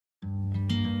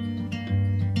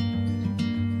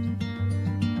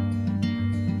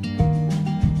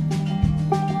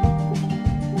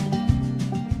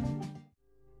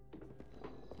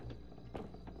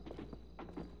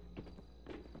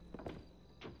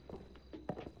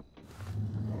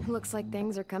Looks like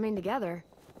things are coming together.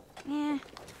 Yeah.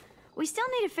 We still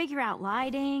need to figure out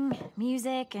lighting,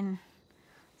 music, and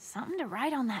something to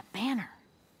write on that banner.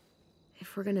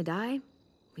 If we're gonna die,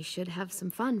 we should have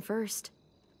some fun first.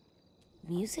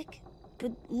 Music?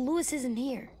 But Louis isn't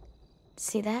here.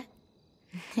 See that?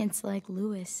 It's like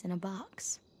Louis in a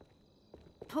box.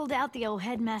 Pulled out the old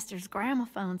headmaster's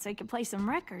gramophone so he could play some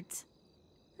records.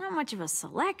 Not much of a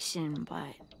selection,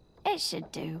 but it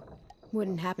should do.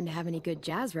 Wouldn't happen to have any good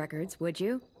jazz records, would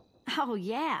you? Oh,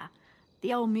 yeah.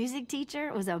 The old music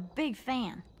teacher was a big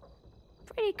fan.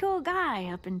 Pretty cool guy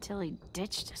up until he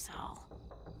ditched us all.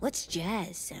 What's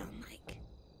jazz sound like?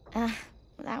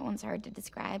 That one's hard to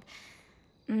describe.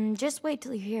 Just wait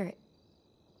till you hear it.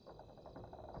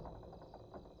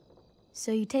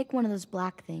 So you take one of those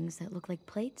black things that look like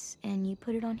plates, and you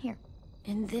put it on here.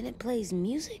 And then it plays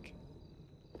music?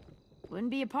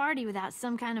 Wouldn't be a party without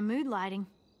some kind of mood lighting.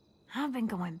 I've been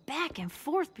going back and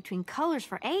forth between colors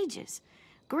for ages.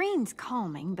 Green's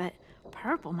calming, but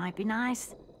purple might be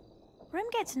nice. Room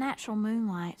gets natural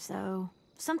moonlight, so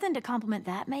something to complement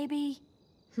that, maybe?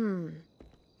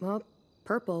 Well,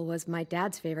 purple was my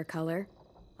dad's favorite color.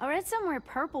 I read somewhere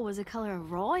purple was a color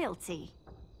of royalty.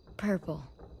 Purple.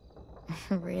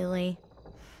 Really?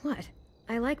 What?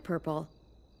 I like purple.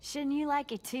 Shouldn't you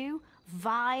like it too?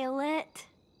 Violet?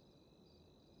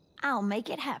 I'll make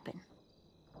it happen.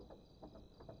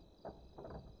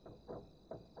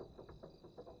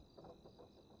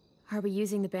 Are we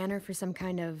using the banner for some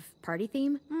kind of party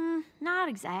theme? Not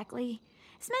exactly.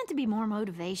 It's meant to be more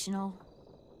motivational.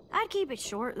 I'd keep it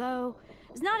short, though.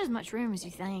 There's not as much room as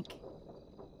you think.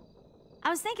 I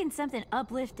was thinking something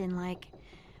uplifting like,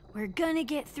 we're gonna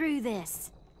get through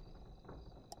this.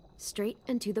 Straight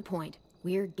and to the point.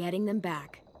 We're getting them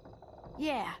back.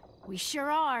 Yeah, we sure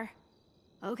are.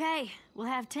 Okay, we'll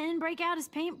have 10 break out his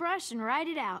paintbrush and write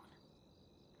it out.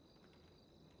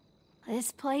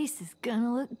 This place is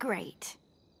gonna look great.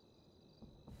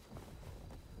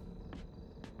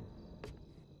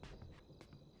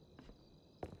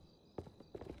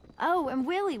 Oh, and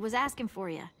Willie was asking for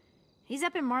you. He's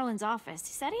up in Marlin's office.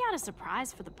 He said he had a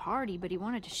surprise for the party, but he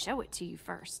wanted to show it to you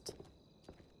first.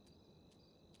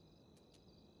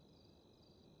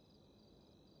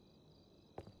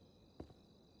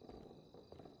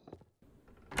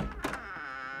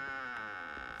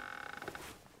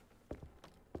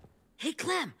 Hey,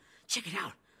 Clem, check it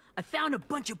out. I found a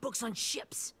bunch of books on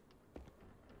ships.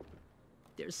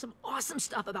 There's some awesome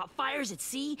stuff about fires at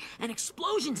sea and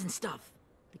explosions and stuff.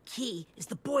 The key is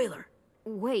the boiler.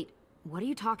 Wait, what are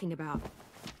you talking about?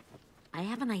 I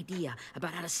have an idea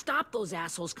about how to stop those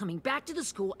assholes coming back to the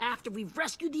school after we've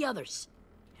rescued the others.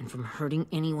 And from hurting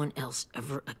anyone else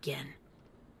ever again.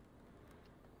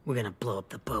 We're gonna blow up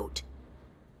the boat.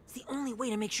 It's the only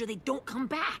way to make sure they don't come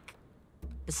back.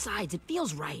 Besides, it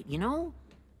feels right, you know?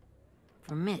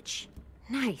 For Mitch.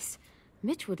 Nice.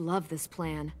 Mitch would love this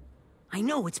plan. I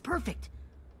know, it's perfect.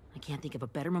 I can't think of a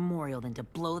better memorial than to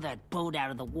blow that boat out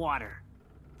of the water.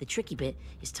 The tricky bit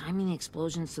is timing the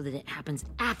explosion so that it happens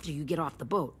after you get off the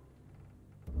boat.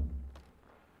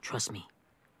 Trust me,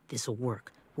 this'll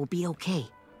work. We'll be okay.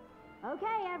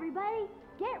 Okay, everybody,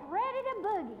 get ready to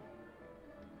boogie.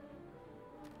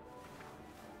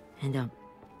 And,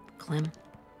 Clem,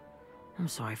 I'm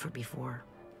sorry for before.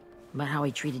 About how I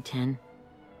treated Ten.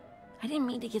 I didn't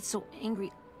mean to get so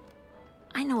angry.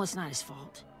 I know it's not his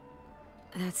fault.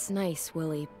 That's nice,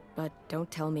 Willie, but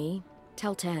don't tell me.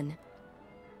 Tell 10.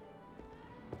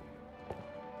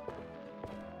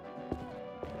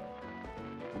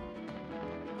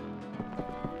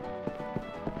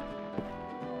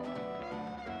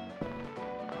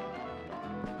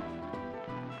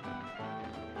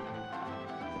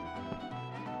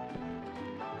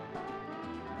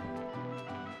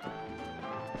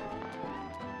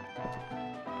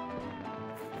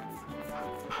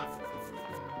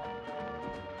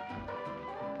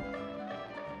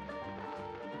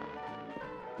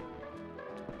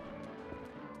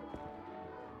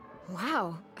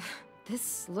 Wow,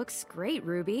 this looks great,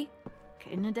 Ruby.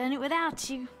 Couldn't have done it without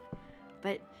you.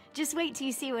 But just wait till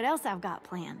you see what else I've got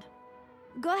planned.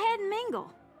 Go ahead and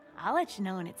mingle. I'll let you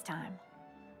know when it's time.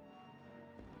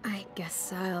 I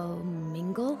guess I'll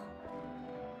mingle?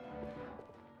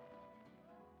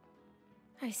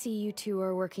 I see you two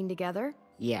are working together.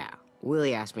 Yeah,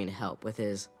 Willie asked me to help with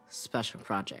his special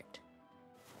project.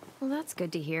 Well, that's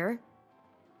good to hear.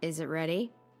 Is it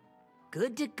ready?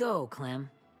 Good to go, Clem.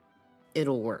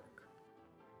 It'll work.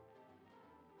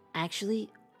 Actually,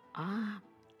 I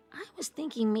was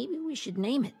thinking maybe we should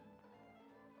name it.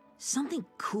 Something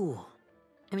cool.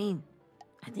 I mean,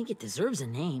 I think it deserves a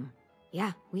name.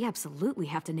 Yeah, we absolutely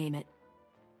have to name it.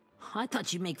 I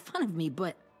thought you'd make fun of me,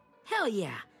 but hell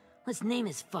yeah. Let's name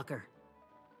this fucker.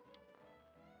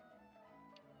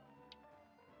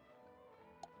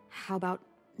 How about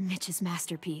Mitch's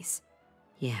masterpiece?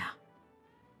 Yeah,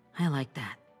 I like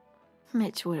that.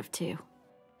 Mitch would have too.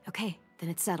 Okay, then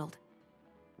it's settled.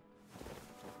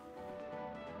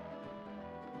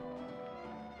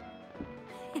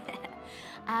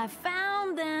 I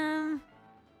found them!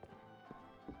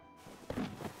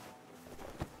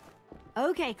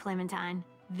 Okay, Clementine.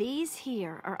 These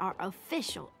here are our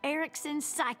official Erickson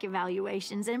psych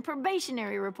evaluations and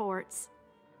probationary reports.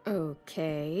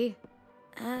 Okay.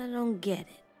 I don't get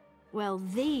it. Well,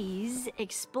 these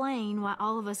explain why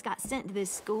all of us got sent to this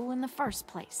school in the first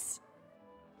place.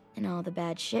 And all the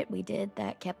bad shit we did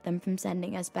that kept them from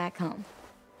sending us back home.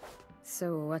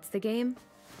 So what's the game?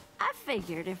 I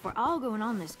figured if we're all going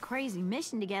on this crazy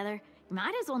mission together, you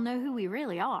might as well know who we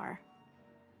really are.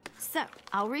 So,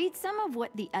 I'll read some of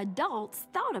what the adults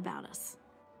thought about us.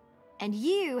 And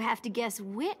you have to guess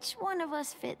which one of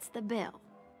us fits the bill.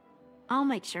 I'll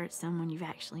make sure it's someone you've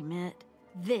actually met.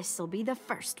 This'll be the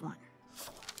first one.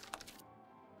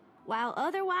 While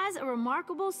otherwise a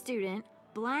remarkable student,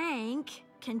 blank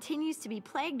continues to be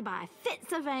plagued by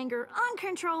fits of anger,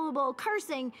 uncontrollable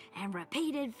cursing, and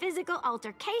repeated physical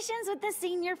altercations with the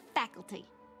senior faculty.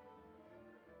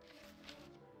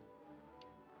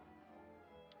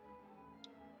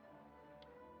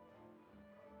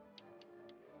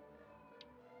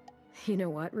 You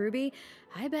know what, Ruby?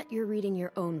 I bet you're reading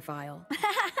your own file.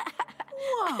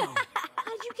 Whoa!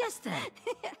 How'd you guess that?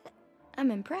 I'm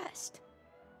impressed.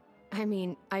 I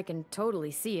mean, I can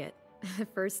totally see it. The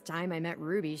first time I met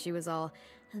Ruby, she was all,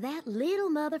 "That little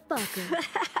motherfucker."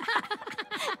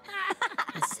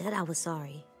 I said I was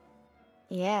sorry.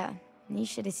 Yeah, you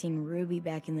should have seen Ruby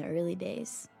back in the early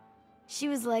days. She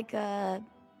was like,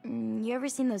 you ever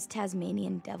seen those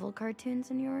Tasmanian devil cartoons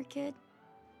when you were a kid?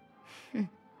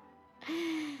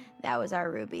 That was our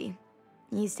Ruby.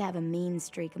 He used to have a mean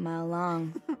streak a mile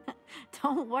long.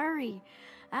 Don't worry,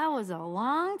 that was a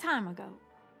long time ago.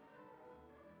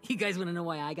 You guys want to know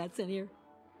why I got sent here?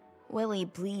 Willie,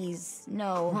 please,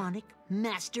 no. Chronic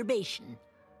masturbation.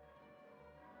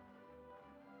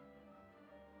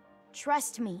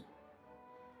 Trust me.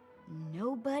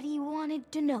 Nobody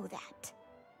wanted to know that.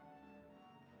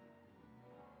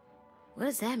 What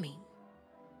does that mean?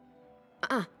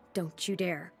 Don't you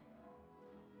dare.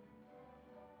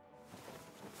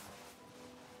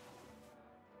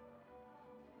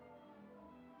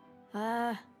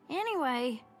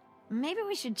 Anyway, maybe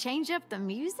we should change up the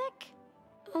music?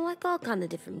 I like all kind of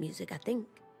different music, I think.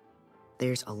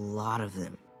 There's a lot of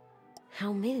them.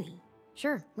 How many?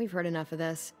 Sure, we've heard enough of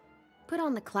this. Put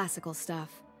on the classical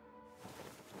stuff.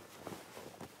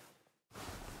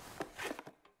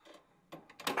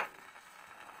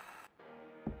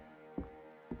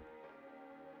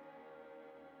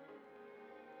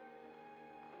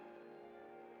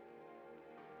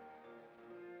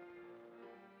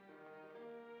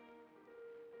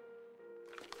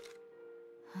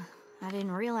 I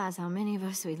didn't realize how many of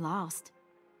us we'd lost.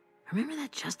 Remember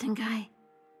that Justin guy?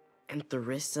 And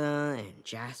Theresa and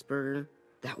Jasper,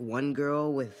 that one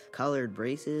girl with colored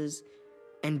braces,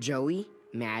 and Joey,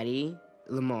 Maddie,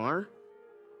 Lamar.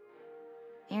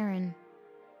 Aaron.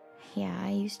 Yeah,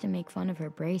 I used to make fun of her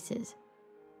braces.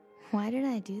 Why did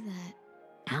I do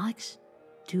that? Alex,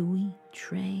 Dewey,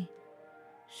 Trey,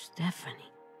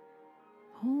 Stephanie.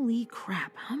 Holy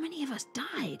crap, how many of us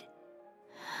died?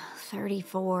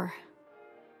 34.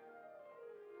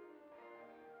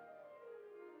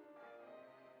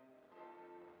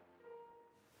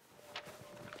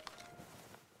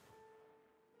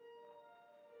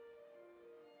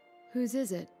 Whose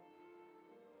is it?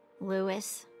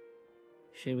 Lewis.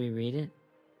 Should we read it?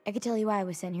 I could tell you why I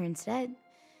was sent here instead.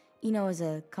 You know, as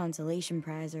a consolation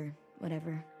prize or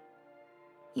whatever.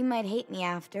 You might hate me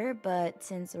after, but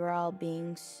since we're all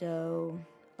being so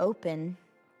open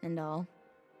and all.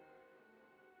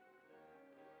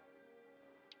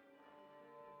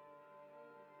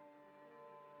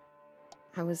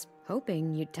 I was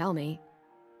hoping you'd tell me.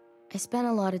 I spent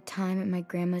a lot of time at my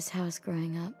grandma's house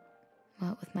growing up.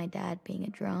 What with my dad being a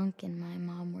drunk and my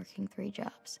mom working 3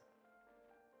 jobs.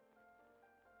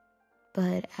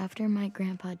 But after my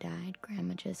grandpa died,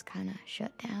 Grandma just kind of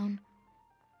shut down.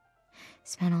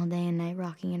 Spent all day and night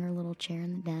rocking in her little chair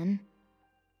in the den.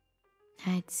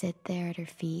 I'd sit there at her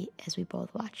feet as we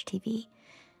both watched TV,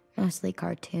 mostly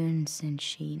cartoons, and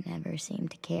she never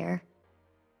seemed to care.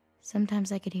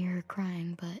 Sometimes I could hear her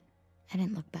crying, but I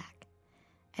didn't look back.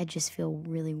 I'd just feel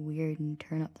really weird and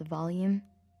turn up the volume,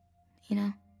 you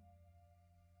know?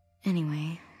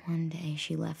 Anyway, one day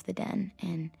she left the den,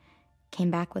 and Came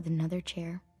back with another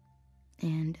chair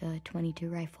and a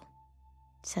 .22 rifle.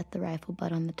 Set the rifle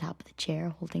butt on the top of the chair,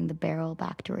 holding the barrel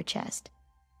back to her chest.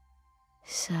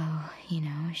 So,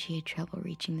 she had trouble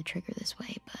reaching the trigger this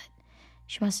way, but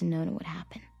she must have known it would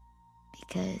happen,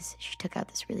 because she took out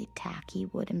this really tacky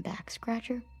wooden back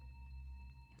scratcher.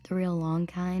 The real long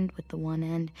kind with the one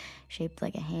end shaped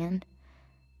like a hand,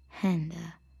 and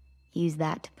used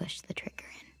that to push the trigger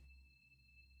in.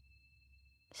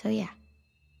 So yeah,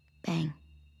 bang,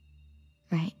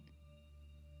 right?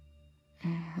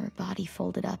 Her body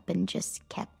folded up and just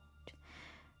kept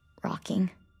rocking.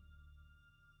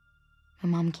 My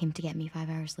mom came to get me 5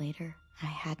 hours later. I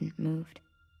hadn't moved.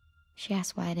 She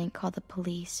asked why I didn't call the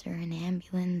police or an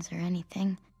ambulance or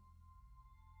anything.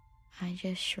 I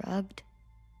just shrugged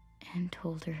and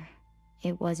told her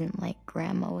it wasn't like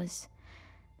Grandma was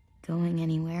going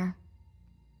anywhere.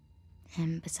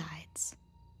 And besides,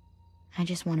 I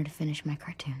just wanted to finish my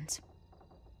cartoons.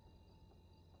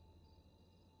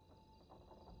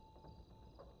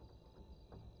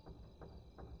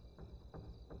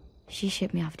 She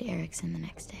shipped me off to Erickson the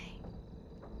next day.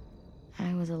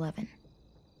 I was 11.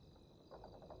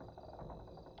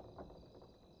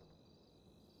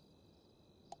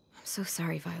 I'm so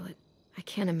sorry, Violet. I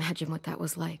can't imagine what that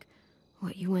was like,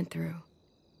 what you went through.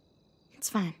 It's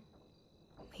fine.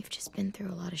 We've just been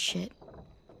through a lot of shit.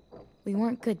 We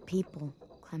weren't good people,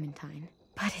 Clementine.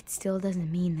 But it still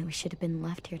doesn't mean that we should have been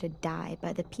left here to die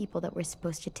by the people that were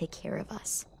supposed to take care of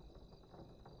us.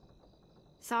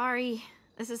 Sorry.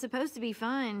 This is supposed to be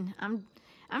fun. I'm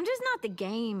just not the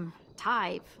game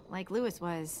type, like Lewis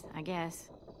was, I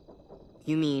guess.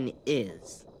 You mean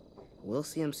is. We'll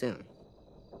see him soon.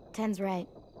 Ten's right.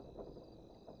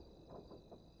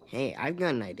 Hey, I've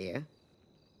got an idea.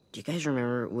 Do you guys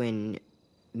remember when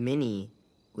Minnie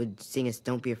would sing us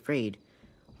Don't Be Afraid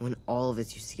when all of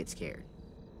us used to get scared?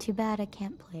 Too bad I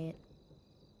can't play it.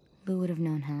 Lou would have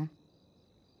known how.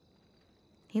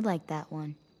 He liked that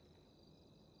one.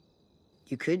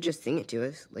 You could just sing it to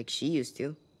us, like she used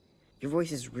to. Your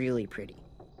voice is really pretty.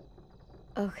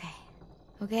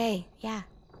 Okay, yeah.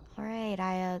 All right,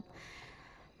 I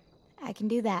can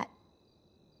do that.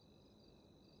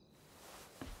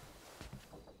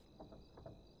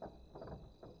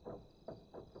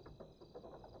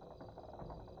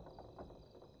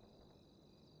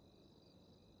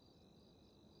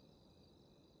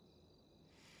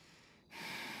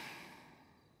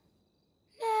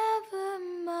 Never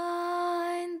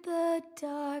mind the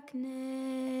darkness.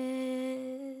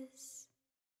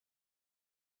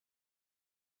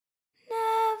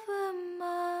 Never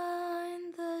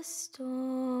mind the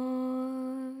storm.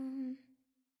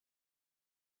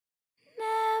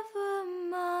 Never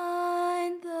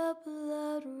mind the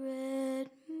blood-red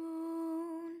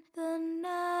moon. The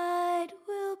night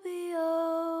will be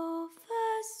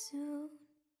over soon.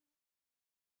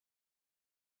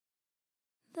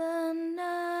 The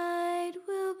night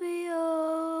will be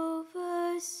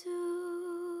over soon.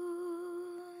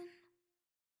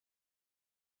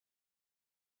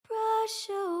 Brush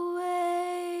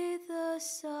away the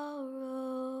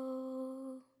sorrow.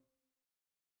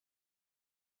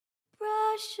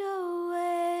 Brush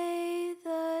away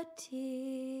the tears.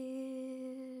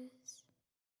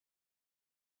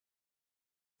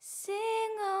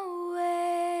 Sing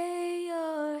away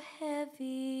your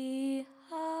heavy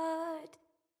heart.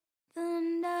 The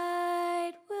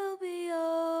night will be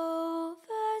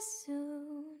over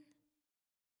soon.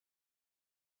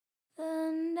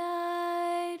 The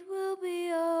night will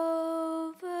be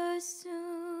over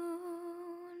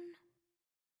soon.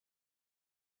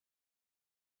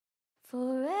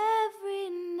 For every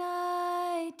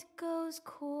night goes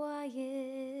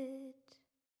quiet,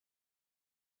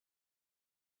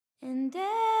 and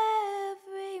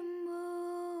every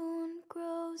moon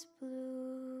grows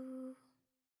blue.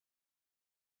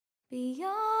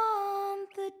 Beyond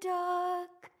the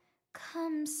dark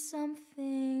comes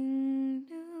something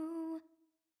new.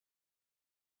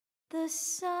 The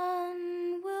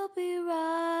sun will be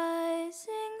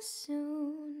rising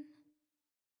soon.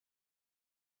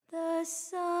 The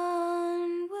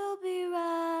sun will be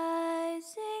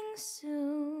rising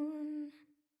soon.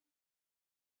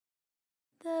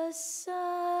 The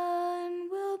sun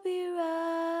will be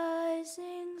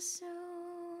rising soon.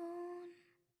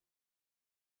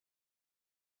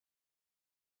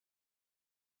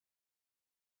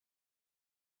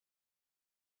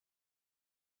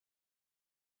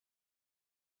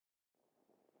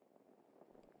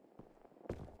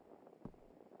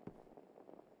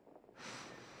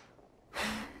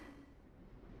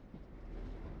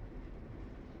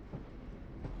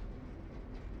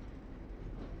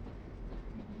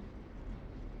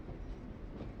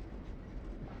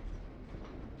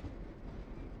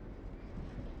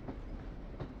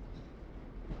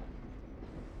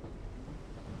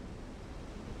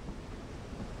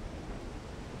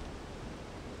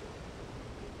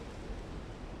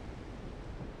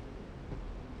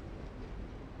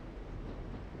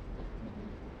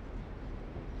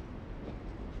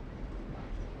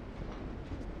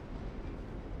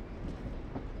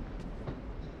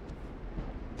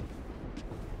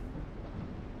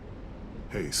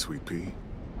 Hey, Sweet Pea.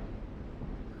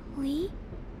 Lee?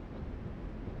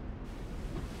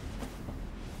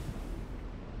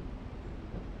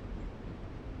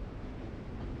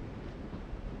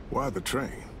 Why the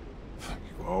train?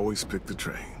 You always pick the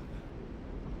train.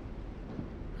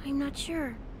 I'm not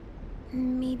sure.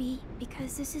 Maybe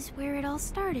because this is where it all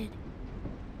started.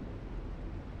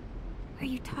 Where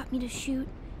you taught me to shoot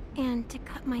and to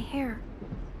cut my hair.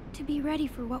 To be ready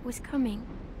for what was coming.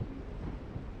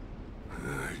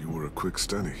 You were a quick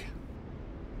study.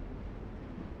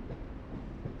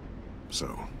 So,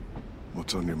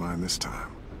 what's on your mind this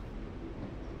time?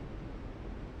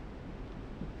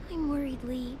 I'm worried,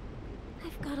 Lee.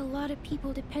 I've got a lot of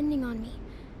people depending on me,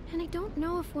 and I don't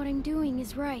know if what I'm doing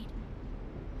is right.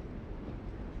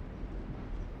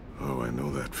 Oh, I know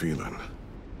that feeling.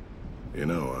 You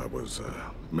know, I was,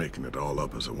 making it all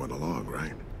up as I went along,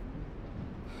 right?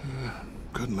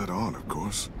 Couldn't let on, of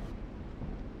course.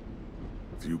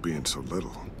 With you being so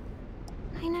little.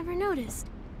 I never noticed.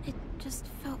 It just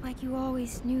felt like you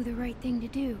always knew the right thing to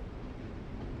do.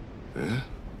 Yeah?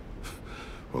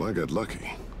 Well, I got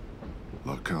lucky.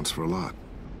 Luck counts for a lot.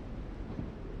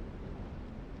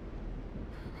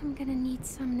 I'm gonna need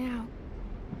some now.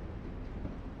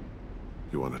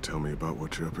 You want to tell me about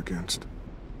what you're up against?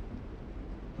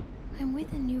 I'm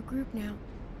with a new group now,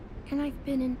 and I've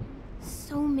been in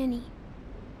so many,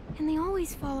 and they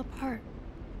always fall apart.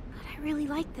 But I really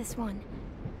like this one.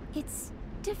 It's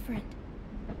different.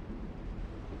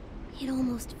 It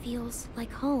almost feels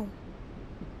like home.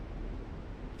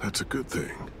 That's a good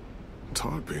thing. It's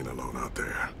hard being alone out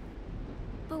there.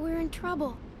 But we're in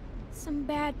trouble. Some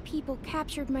bad people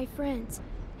captured my friends,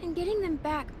 and getting them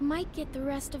back might get the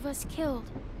rest of us killed.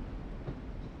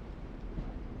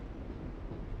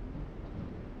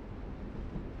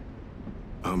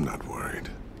 I'm not worried.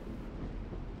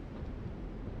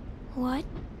 What?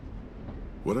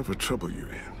 Whatever trouble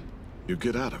you're in, you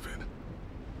get out of it.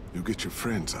 You get your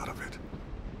friends out of it.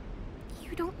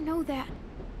 You don't know that.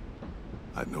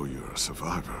 I know you're a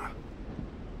survivor.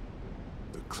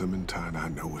 The Clementine I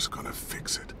know is gonna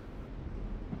fix it.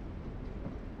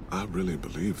 I really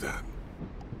believe that.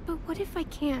 But what if I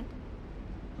can't?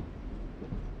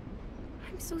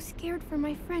 I'm so scared for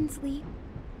my friends, Lee.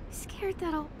 Scared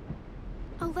that I'll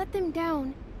let them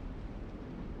down.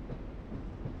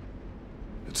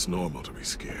 It's normal to be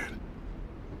scared.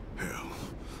 Hell,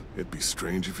 it'd be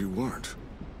strange if you weren't.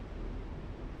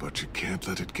 But you can't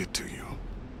let it get to you.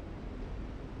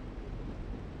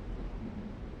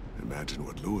 Imagine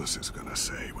what Lewis is gonna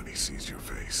say when he sees your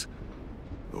face.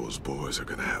 Those boys are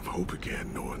gonna have hope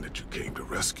again, knowing that you came to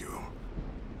rescue them.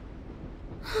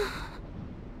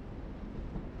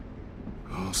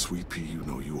 Oh, Sweet Pea, you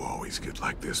know you always get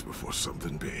like this before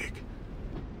something big.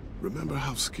 Remember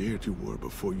how scared you were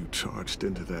before you charged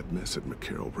into that mess at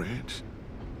McCarroll Ranch?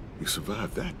 You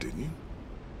survived that, didn't you?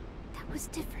 That was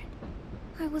different.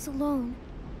 I was alone.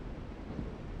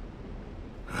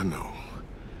 I know.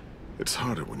 It's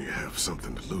harder when you have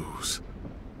something to lose.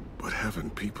 But having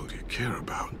people you care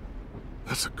about,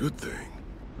 that's a good thing.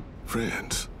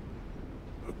 Friends.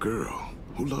 A girl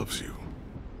who loves you.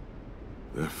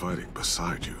 They're fighting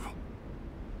beside you.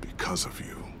 Because of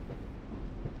you.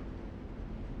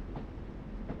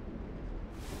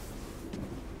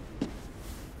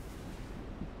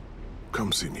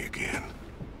 Come see me again.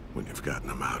 When you've gotten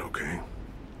them out, okay?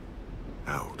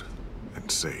 Out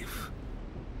and safe.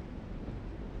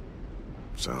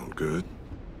 Sound good?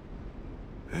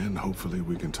 And hopefully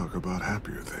we can talk about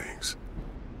happier things.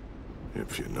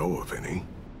 If you know of any.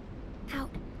 Out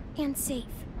and safe.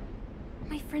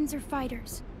 My friends are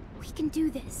fighters. We can do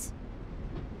this.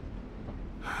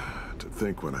 To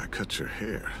think when I cut your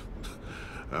hair,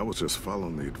 I was just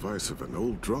following the advice of an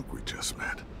old drunk we just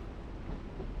met.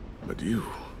 But you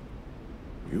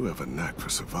have a knack for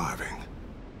surviving.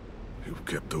 You've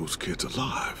kept those kids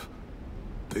alive.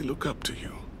 They look up to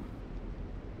you.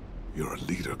 You're a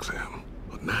leader, Clem.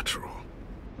 A natural.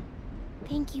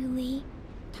 Thank you, Lee.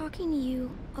 Talking to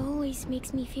you always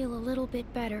makes me feel a little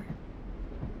bit better.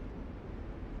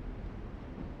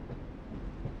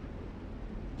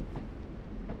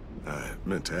 I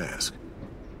meant to ask,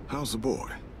 how's the boy?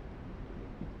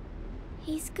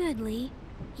 He's good, Lee.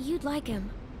 You'd like him.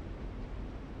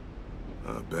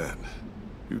 I bet.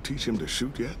 You teach him to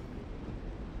shoot yet?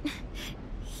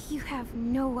 You have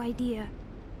no idea.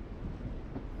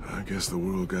 I guess the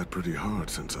world got pretty hard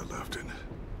since I left it.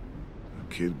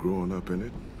 A kid growing up in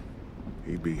it,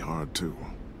 he'd be hard too.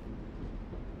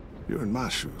 You're in my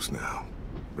shoes now,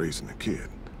 raising a kid.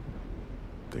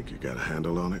 Think you got a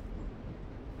handle on it?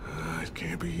 It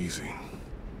can't be easy.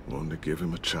 Wanted to give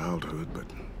him a childhood, but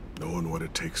knowing what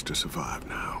it takes to survive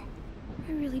now.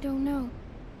 I really don't know.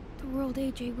 The world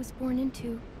AJ was born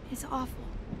into is awful.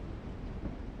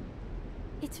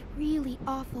 It's really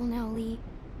awful now, Lee.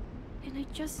 And I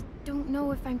just don't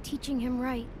know if I'm teaching him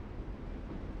right.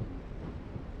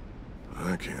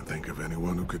 I can't think of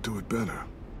anyone who could do it better.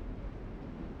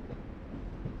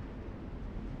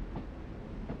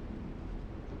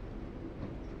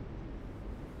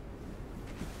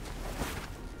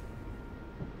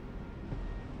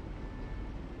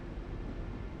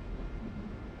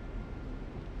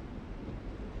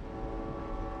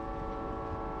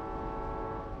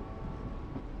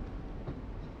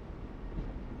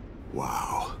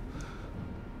 Wow.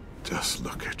 Just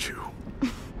look at you.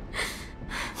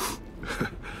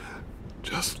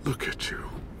 Just look at you.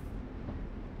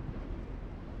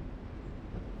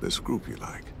 This group you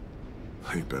like,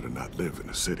 they better not live in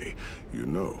the city. You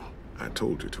know, I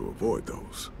told you to avoid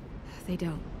those. They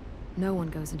don't. No one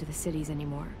goes into the cities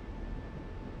anymore.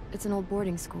 It's an old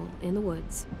boarding school in the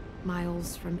woods,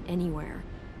 miles from anywhere,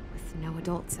 with no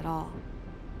adults at all.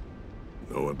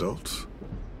 No adults?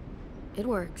 It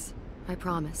works, I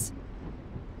promise.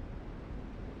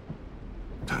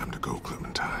 Time to go,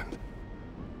 Clementine.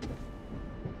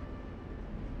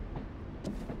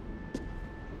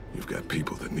 You've got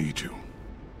people that need you.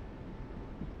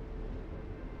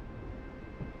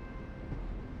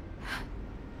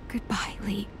 Goodbye,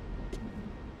 Lee.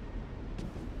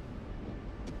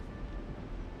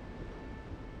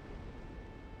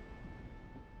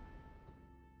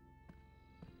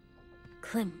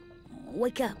 Clem,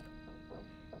 wake up.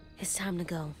 It's time to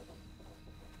go.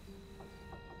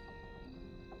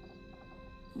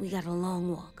 We got a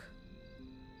long walk.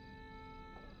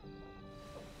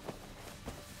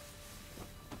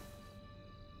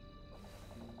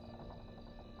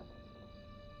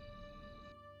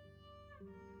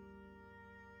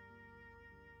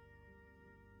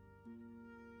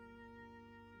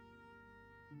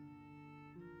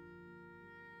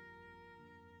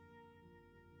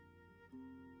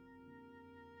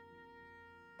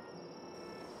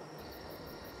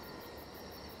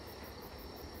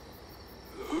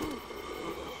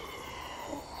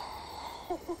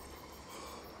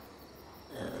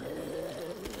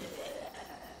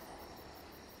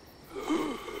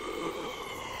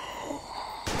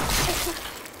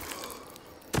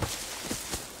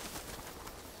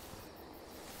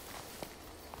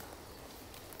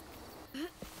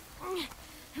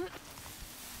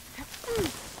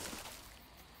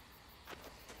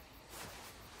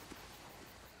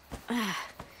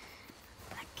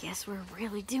 I guess we're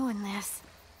really doing this.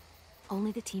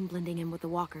 Only the team blending in with the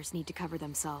walkers need to cover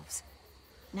themselves.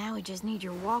 Now we just need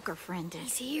your walker friend to...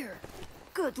 He's here.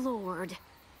 Good lord.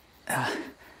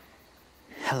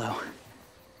 Hello.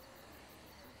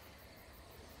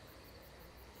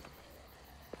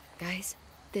 Guys,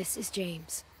 this is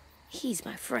James. He's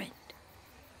my friend.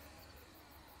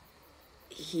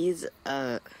 He's,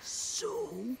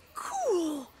 So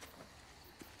cool!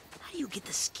 How do you get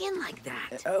the skin like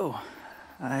that? Oh,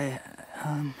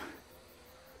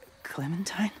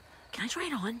 Clementine? Can I try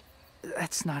it on?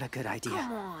 That's not a good idea.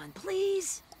 Come on,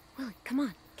 please. Willie, come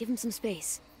on, give him some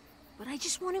space. But I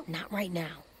just want to... Not right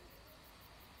now.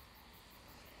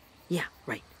 Yeah,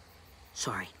 right.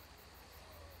 Sorry.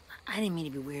 I didn't mean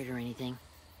to be weird or anything.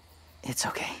 It's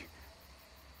okay.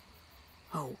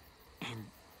 Oh, and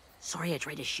sorry I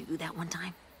tried to shoot you that one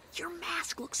time. Your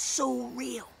mask looks so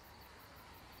real.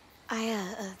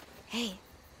 Hey.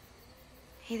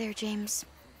 Hey there, James.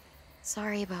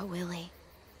 Sorry about Willie.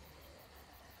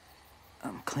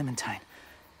 Clementine,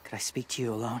 could I speak to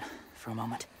you alone for a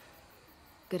moment?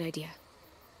 Good idea.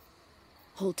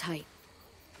 Hold tight.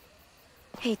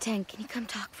 Hey, Tank, can you come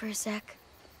talk for a sec?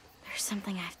 There's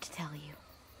something I have to tell you.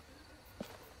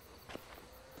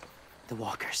 The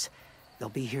walkers. They'll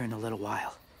be here in a little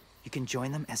while. You can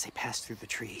join them as they pass through the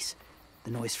trees.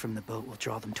 The noise from the boat will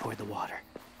draw them toward the water.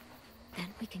 Then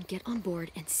we can get on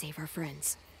board and save our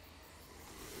friends.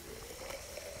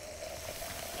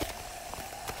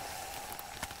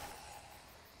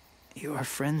 Your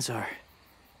friends are...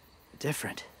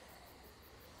 different.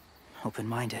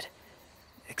 Open-minded.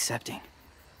 Accepting.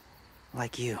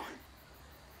 Like you.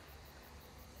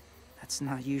 That's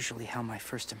not usually how my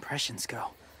first impressions go.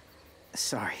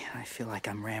 Sorry, I feel like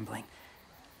I'm rambling.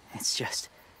 It's just...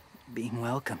 being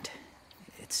welcomed.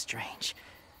 It's strange.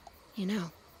 You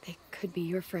know, they could be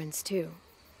your friends too.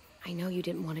 I know you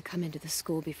didn't want to come into the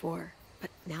school before, but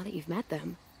now that you've met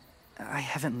them... I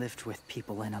haven't lived with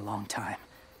people in a long time.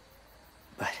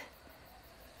 But...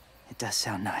 it does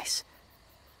sound nice.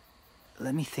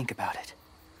 Let me think about it.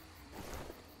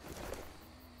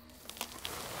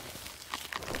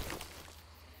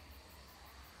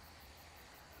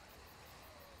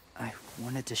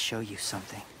 wanted to show you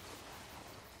something.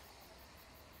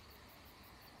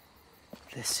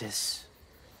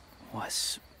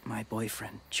 Was my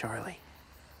boyfriend, Charlie.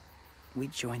 We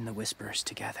joined the Whisperers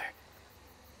together.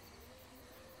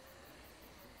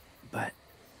 But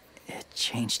it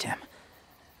changed him.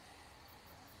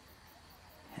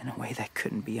 In a way that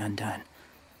couldn't be undone.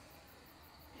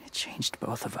 It changed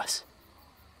both of us.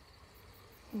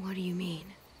 What do you mean?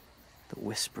 The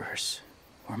Whisperers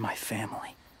were my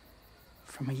family.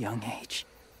 From a young age.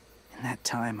 In that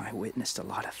time, I witnessed a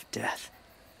lot of death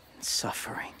and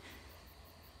suffering.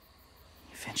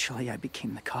 Eventually, I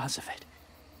became the cause of it.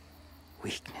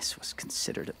 Weakness was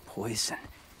considered a poison.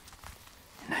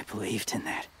 And I believed in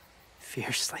that,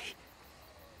 fiercely.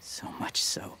 So much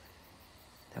so,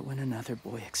 that when another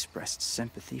boy expressed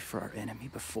sympathy for our enemy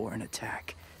before an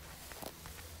attack,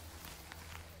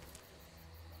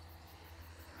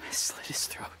 I slit his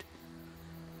throat.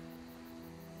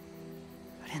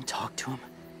 I didn't talk to him,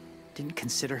 didn't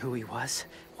consider who he was,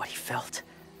 what he felt.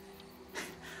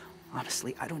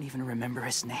 Honestly, I don't even remember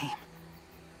his name.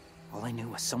 All I knew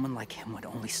was someone like him would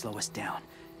only slow us down.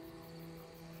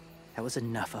 That was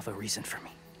enough of a reason for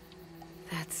me.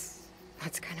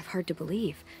 That's kind of hard to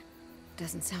believe.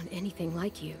 Doesn't sound anything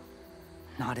like you.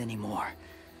 Not anymore,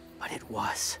 but it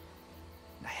was.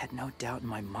 I had no doubt in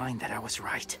my mind that I was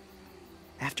right.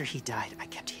 After he died, I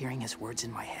kept hearing his words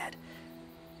in my head.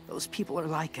 Those people are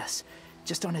like us,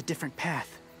 just on a different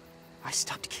path. I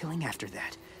stopped killing after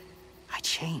that. I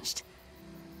changed.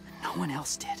 And no one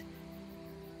else did.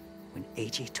 When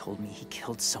AJ told me he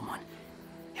killed someone,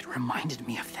 it reminded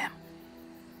me of them.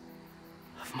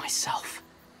 Of myself.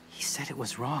 He said it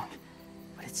was wrong,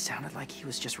 but it sounded like he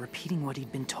was just repeating what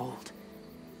he'd been told.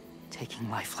 Taking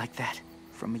life like that,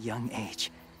 from a young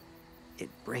age, it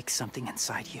breaks something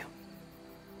inside you.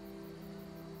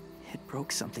 It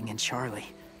broke something in Charlie.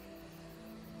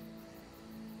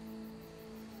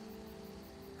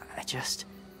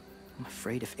 I'm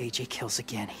afraid if AJ kills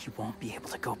again, he won't be able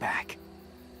to go back.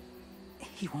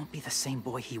 He won't be the same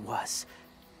boy he was.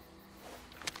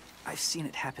 I've seen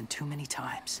it happen too many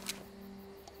times.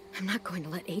 I'm not going to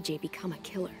let AJ become a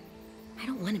killer. I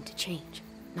don't want him to change.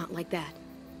 Not like that.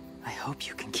 I hope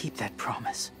you can keep that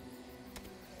promise.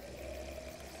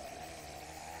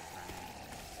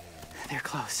 They're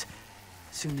close.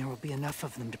 Soon there will be enough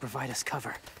of them to provide us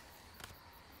cover.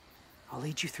 I'll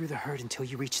lead you through the herd until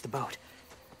you reach the boat.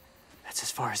 That's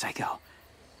as far as I go.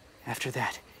 After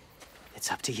that,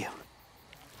 it's up to you.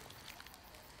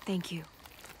 Thank you.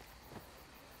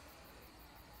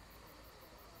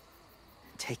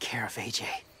 Take care of AJ.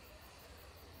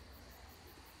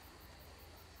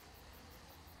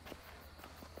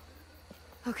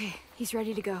 Okay, he's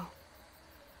ready to go.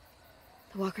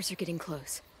 The walkers are getting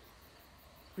close.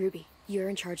 Ruby, you're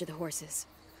in charge of the horses.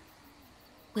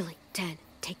 Willie, Ted,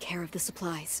 take care of the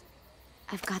supplies.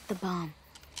 I've got the bomb.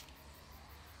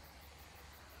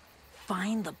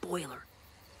 Find the boiler.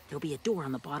 There'll be a door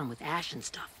on the bottom with ash and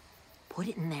stuff. Put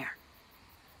it in there.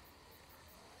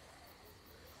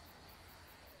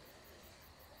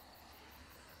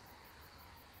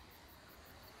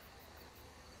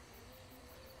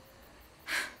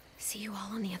 See you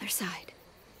all on the other side.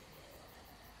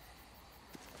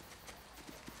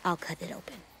 I'll cut it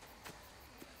open.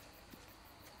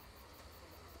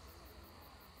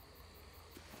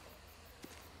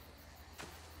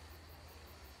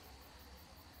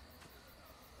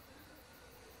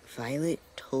 Violet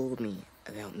told me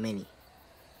about Minnie.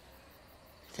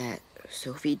 That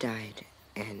Sophie died,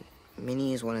 and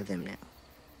Minnie is one of them now.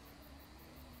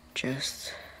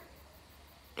 Just...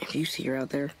 if you see her out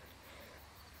there,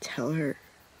 tell her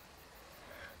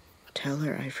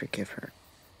I forgive her.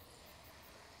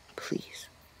 Please.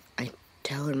 I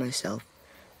tell her myself,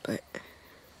 but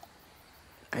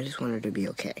I just want her to be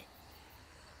okay.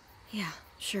 Yeah,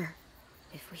 sure.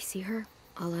 If we see her,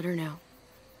 I'll let her know.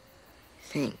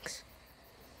 Thanks.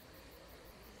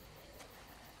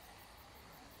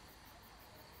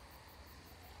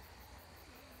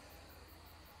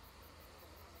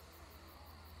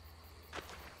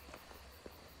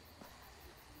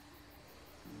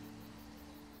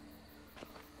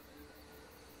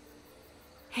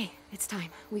 Hey, it's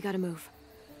time. We gotta move.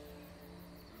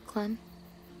 Clem?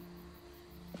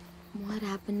 What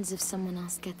happens if someone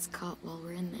else gets caught while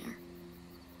we're in there?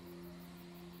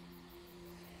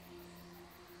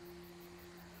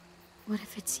 What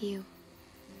if it's you?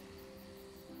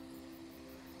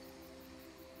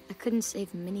 I couldn't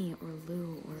save Minnie or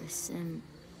Lou or Sim,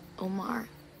 Omar.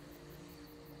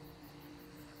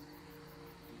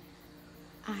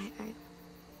 I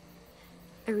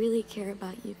really care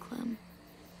about you, Clem.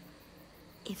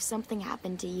 if something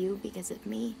happened to you because of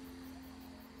me,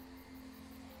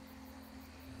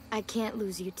 I can't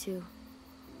lose you too.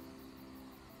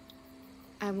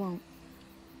 I won't.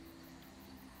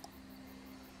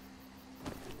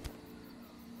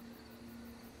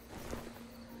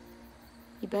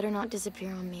 You better not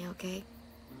disappear on me, okay?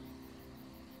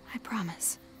 I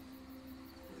promise.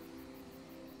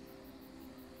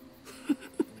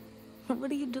 What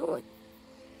are you doing?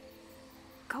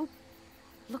 Go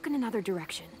look in another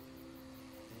direction.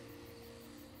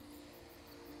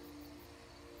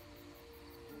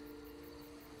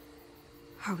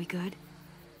 Are we good?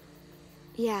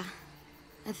 Yeah,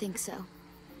 I think so.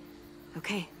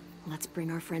 Okay, let's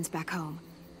bring our friends back home.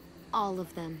 All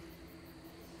of them.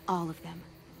 All of them.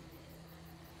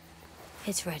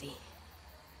 It's ready.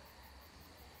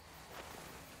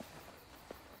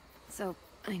 So,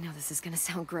 I know this is gonna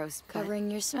sound gross, but...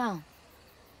 Covering your smell.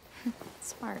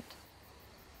 Smart.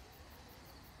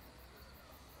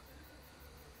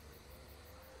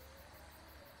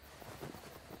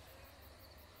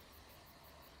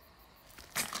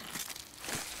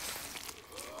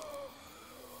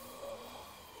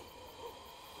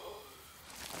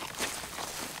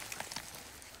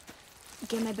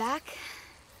 Get my back?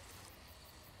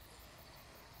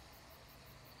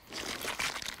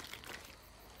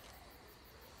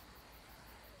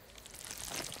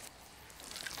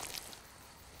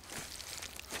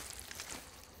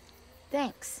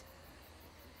 Thanks.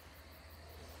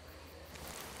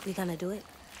 We gonna do it?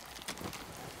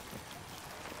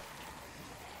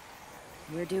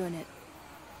 We're doing it.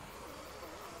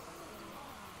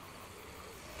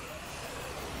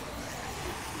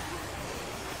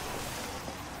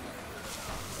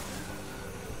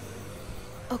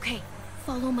 Okay,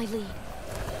 follow my lead.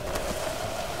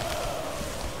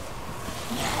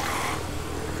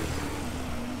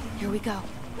 Here we go.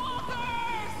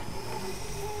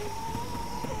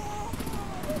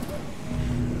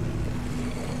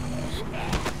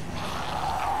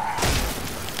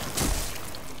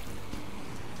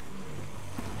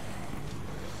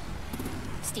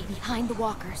 Stay behind the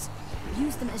walkers.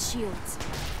 Use them as shields.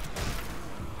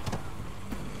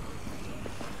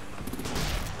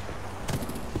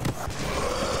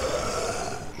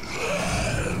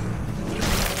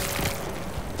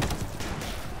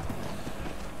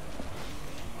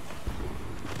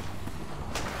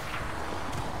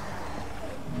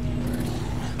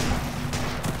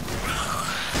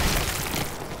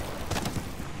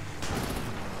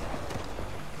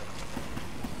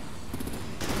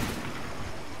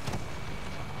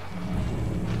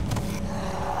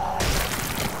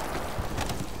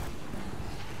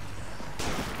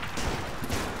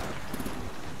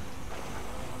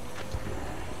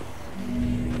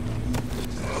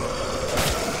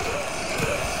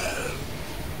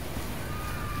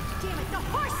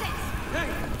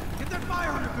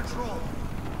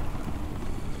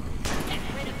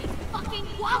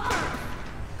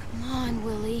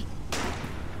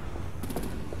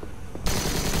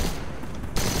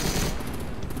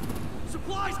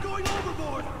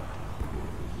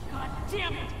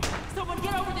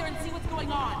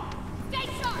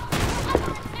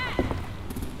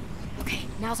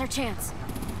 Now's our chance.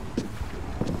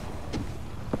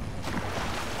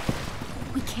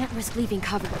 We can't risk leaving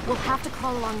cover. We'll have to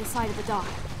crawl along the side of the dock.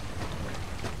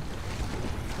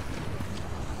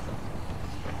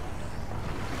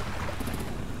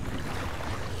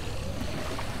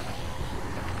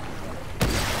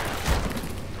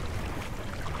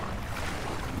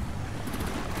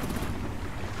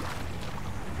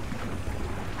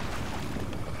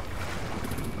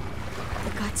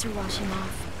 The guts are washing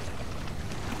off.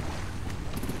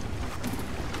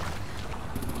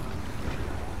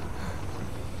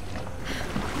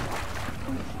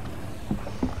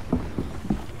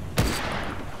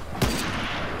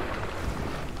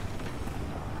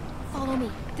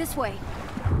 This way.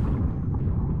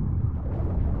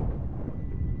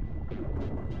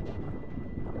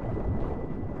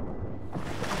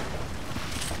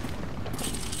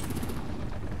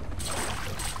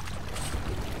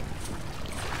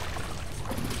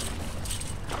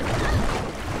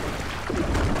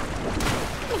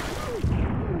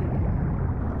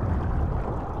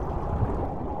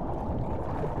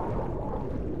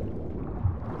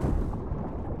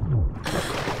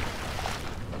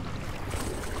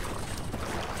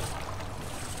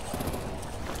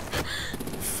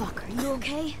 You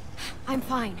okay? I'm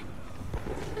fine.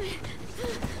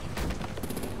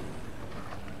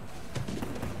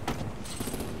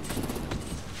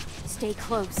 Stay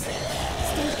close.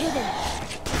 Stay hidden.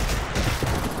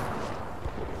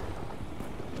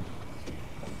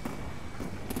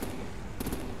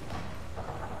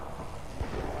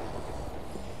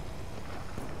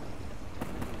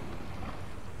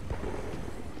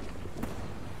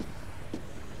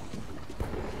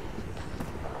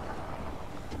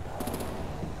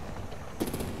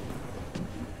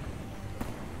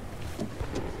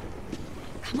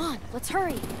 on, let's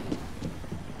hurry.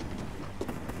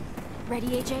 Ready,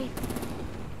 AJ?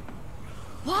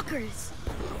 Walkers!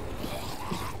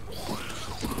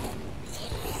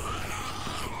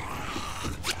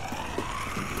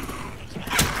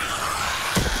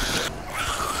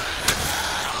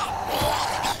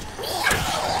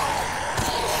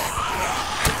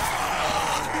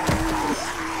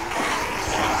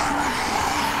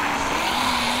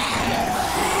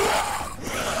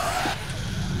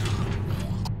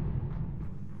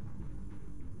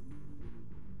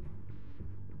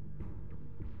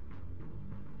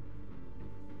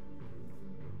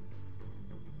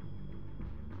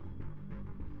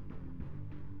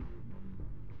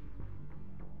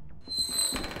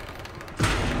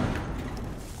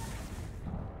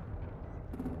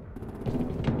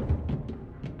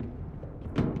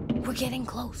 We're getting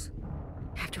close.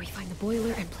 After we find the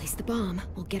boiler and place the bomb,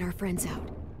 we'll get our friends out.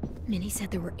 Minnie said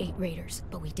there were 8 raiders,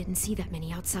 but we didn't see that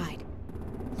many outside.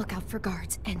 Look out for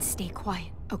guards and stay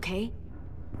quiet, okay?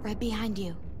 Right behind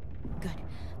you. Good.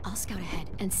 I'll scout ahead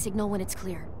and signal when it's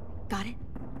clear. Got it?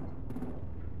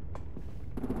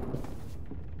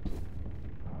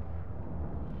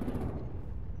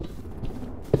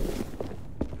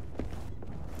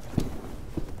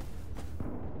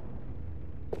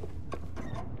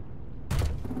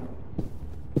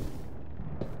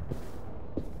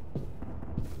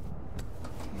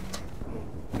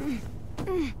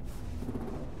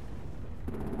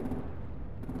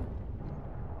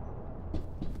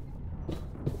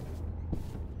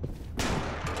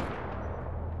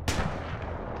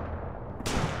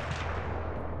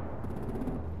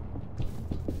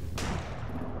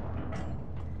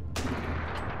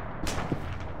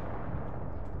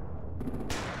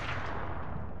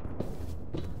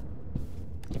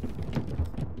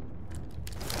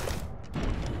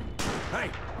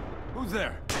 Who's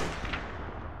there?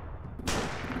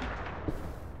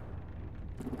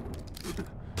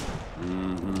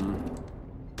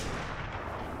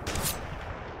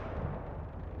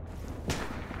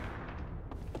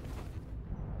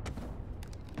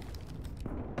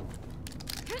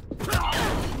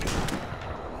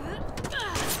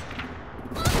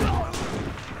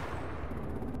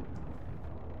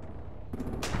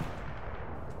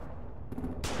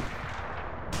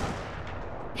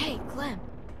 Hey, Clem.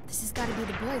 This has got to be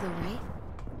the boiler, right?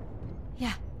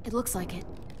 Yeah, it looks like it.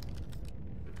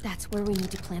 That's where we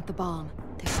need to plant the bomb.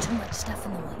 There's too much stuff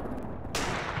in the way.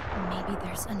 Maybe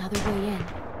there's another way in.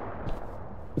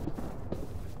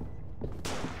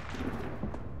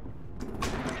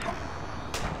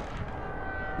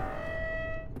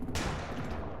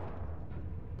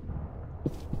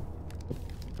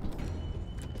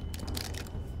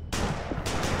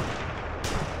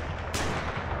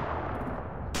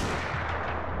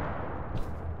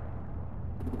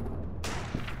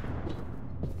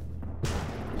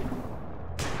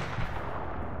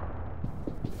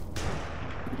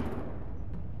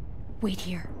 Wait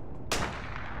here.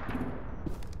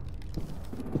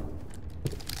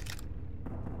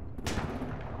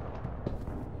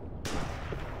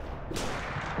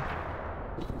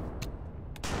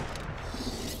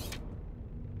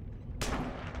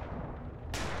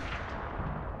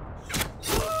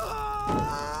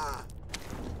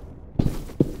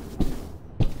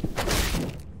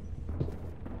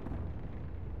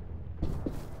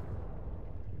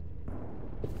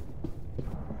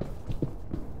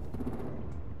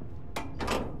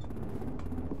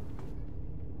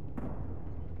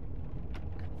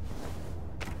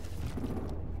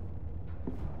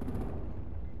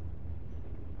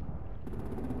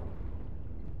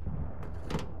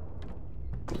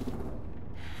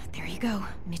 Go,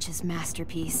 Mitch's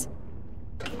masterpiece.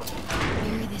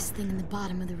 Bury this thing in the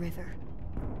bottom of the river.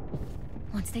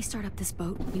 Once they start up this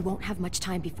boat, we won't have much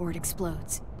time before it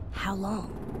explodes. How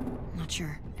long? Not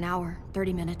sure. An hour,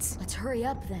 30 minutes. Let's hurry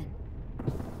up then.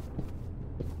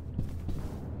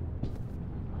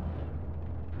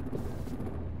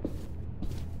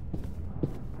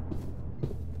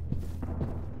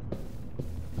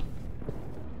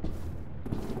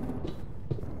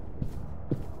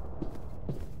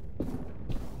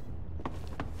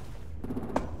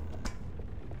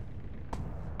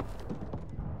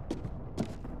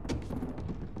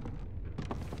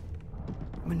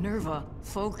 Minerva,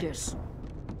 focus.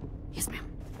 Yes, ma'am.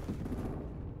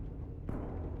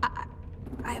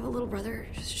 I have a little brother,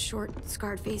 short,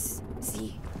 scarred face.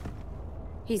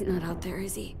 He's not out there,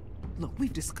 is he? Look,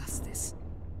 we've discussed this.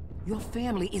 Your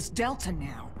family is Delta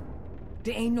now.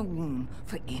 There ain't no room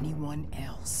for anyone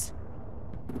else.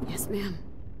 Yes, ma'am.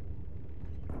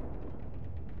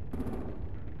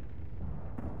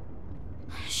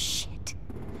 Shit.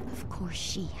 Of Or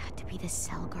she had to be the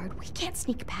cell guard. We can't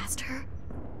sneak past her.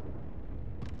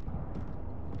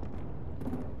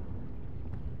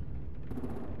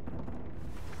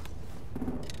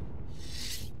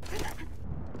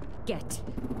 Get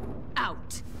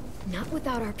out. Not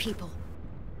without our people.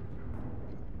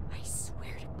 I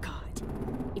swear to God,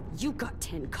 if you got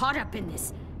 10 caught up in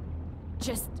this,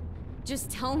 just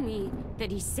tell me that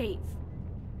he's safe.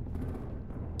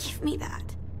 Give me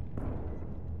that.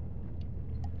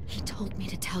 He told me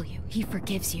to tell you. He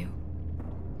forgives you.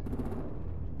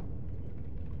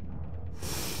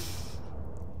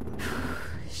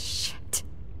 Shit.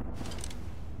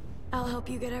 I'll help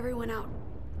you get everyone out.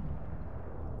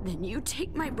 Then you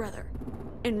take my brother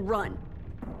and run.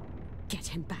 Get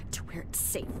him back to where it's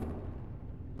safe.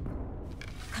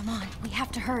 Come on, we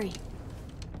have to hurry.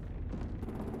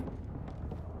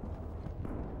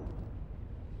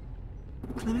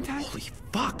 Clementine? Holy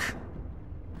fuck!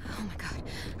 Oh my god.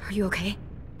 Are you okay?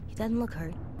 He doesn't look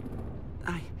hurt.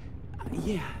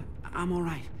 Yeah, I'm all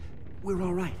right. We're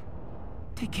all right.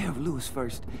 Take care of Louis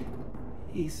first.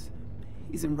 He's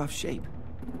in rough shape.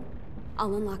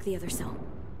 I'll unlock the other cell.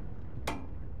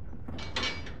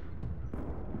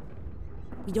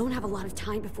 We don't have a lot of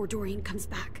time before Dorian comes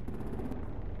back.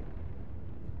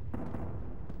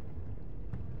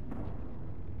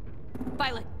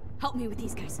 Violet, help me with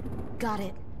these guys. Got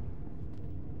it.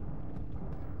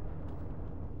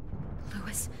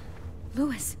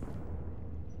 Louis.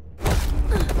 What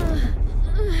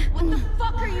the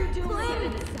fuck are you doing? Get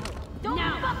in the cell. Don't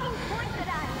fucking point it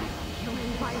at me! Kill me,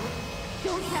 Violet.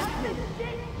 Don't have this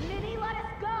shit! Minnie, let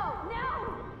us go!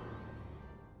 No!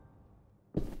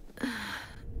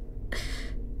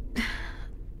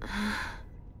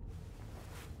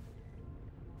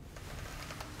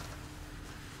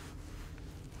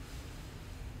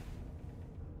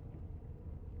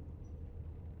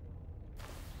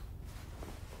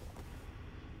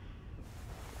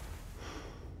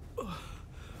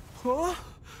 Huh?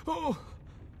 Oh.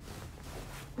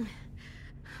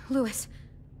 Louis.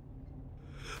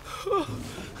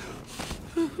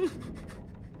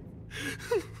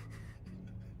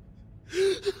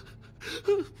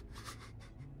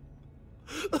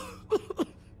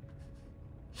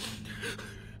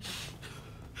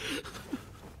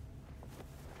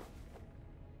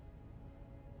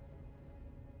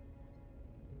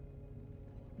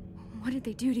 What did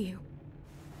they do to you?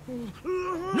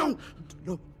 No,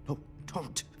 don't.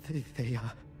 They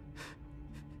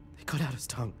cut out his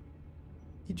tongue.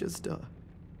 He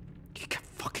kept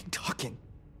fucking talking.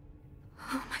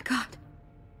 Oh my god.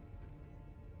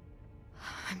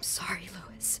 I'm sorry,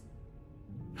 Louis.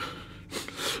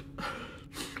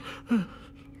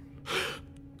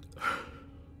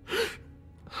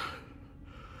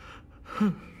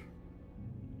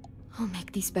 I'll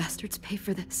make these bastards pay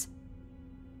for this.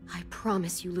 I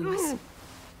promise you, Louis.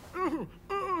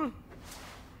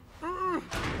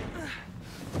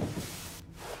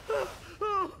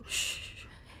 Shh.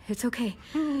 It's okay.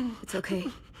 It's okay.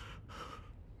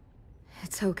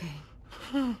 It's okay.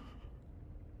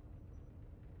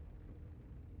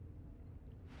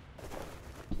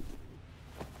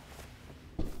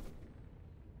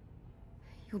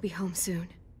 You'll be home soon.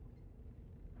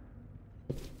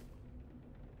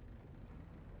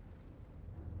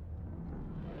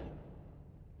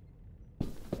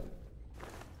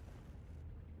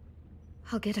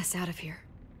 I'll get us out of here.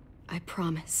 I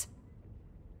promise.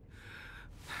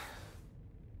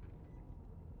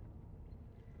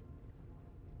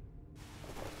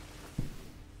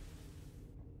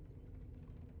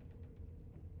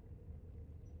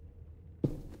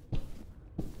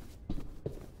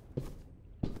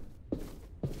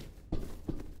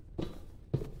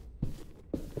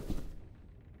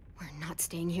 We're not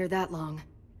staying here that long.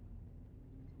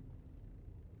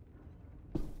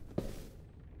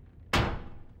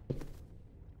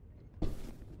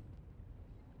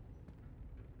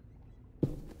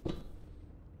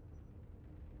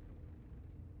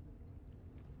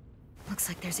 Looks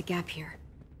like there's a gap here.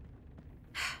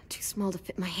 Too small to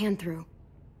fit my hand through.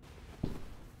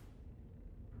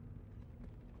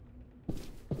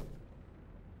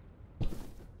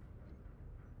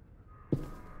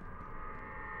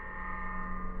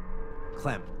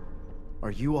 Clem,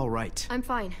 are you all right? I'm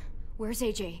fine. Where's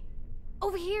AJ?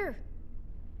 Over here!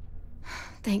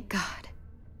 Thank God.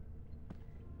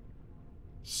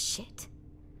 Shit.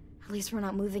 At least we're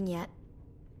not moving yet.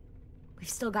 We've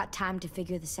still got time to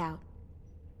figure this out.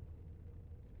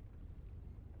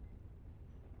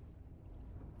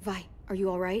 Vi, are you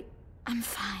all right? I'm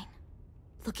fine.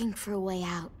 Looking for a way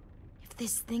out. If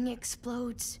this thing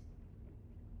explodes...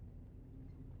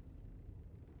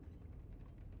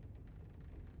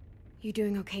 You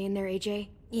doing okay in there, AJ?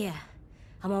 Yeah,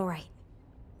 I'm alright.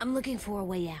 I'm looking for a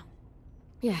way out.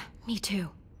 Yeah, me too.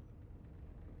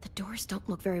 The doors don't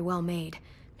look very well made.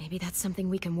 Maybe that's something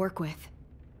we can work with.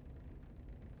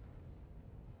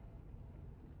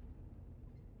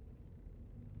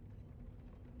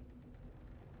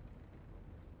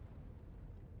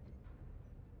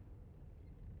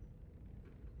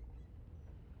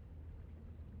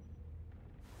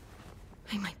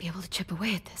 I might be able to chip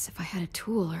away at this if I had a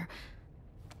tool or...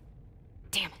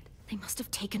 Damn it, they must have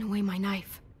taken away my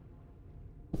knife.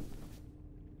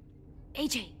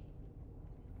 AJ!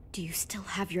 Do you still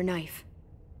have your knife?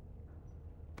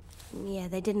 Yeah,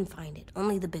 they didn't find it.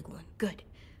 Only the big one. Good.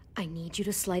 I need you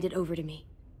to slide it over to me.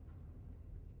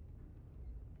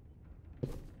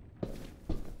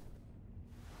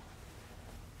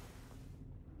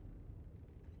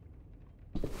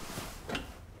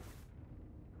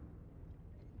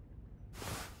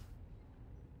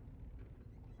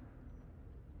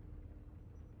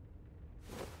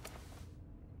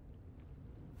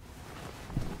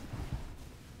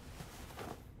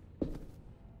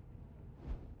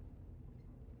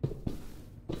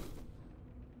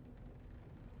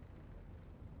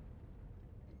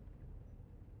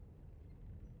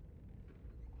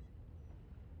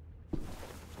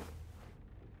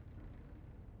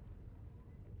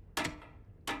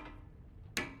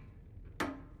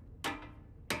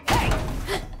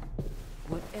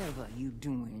 Whatever you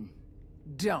doing,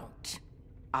 don't.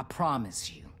 I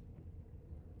promise you.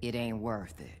 It ain't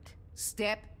worth it.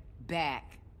 Step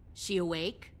back. She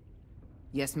awake?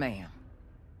 Yes, ma'am.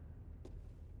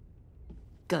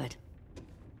 Good.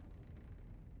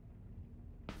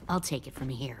 I'll take it from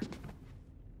here.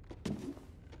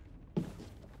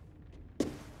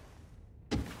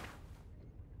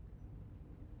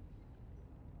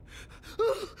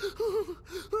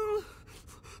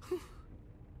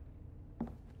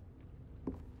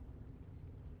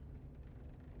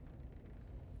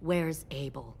 Where's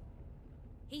Abel?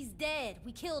 He's dead.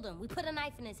 We killed him. We put a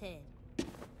knife in his head.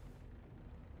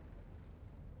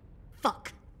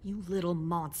 Fuck, you little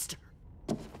monster.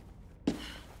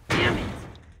 Damn it!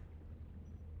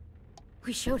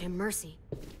 We showed him mercy.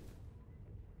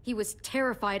 He was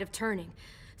terrified of turning,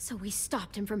 so we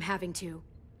stopped him from having to.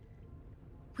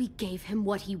 We gave him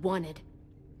what he wanted.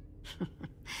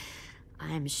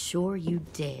 I'm sure you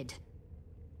did.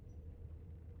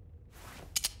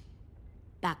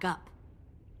 Back up.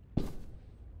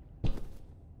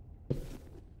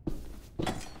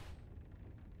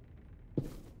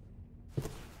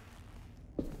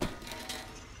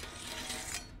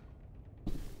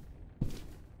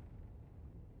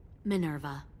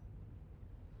 Minerva.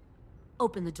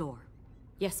 Open the door.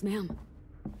 Yes, ma'am.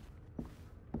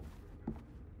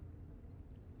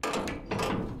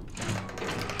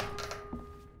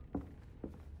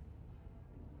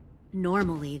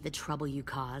 Normally, the trouble you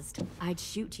caused, I'd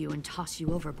shoot you and toss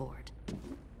you overboard.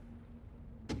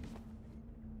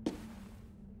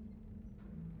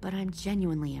 But I'm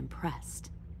genuinely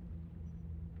impressed.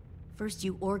 First,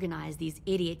 you organize these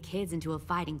idiot kids into a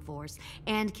fighting force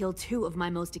and kill 2 of my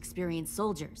most experienced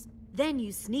soldiers. Then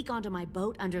you sneak onto my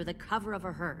boat under the cover of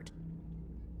a herd.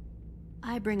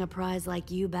 I bring a prize like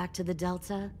you back to the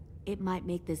Delta, it might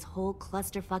make this whole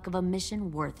clusterfuck of a mission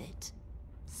worth it.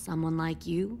 Someone like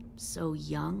you, so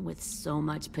young with so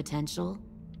much potential,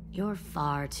 you're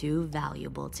far too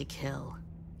valuable to kill.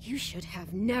 You should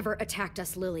have never attacked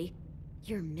us, Lily.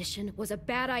 Your mission was a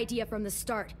bad idea from the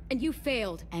start, and you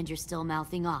failed. And you're still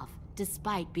mouthing off,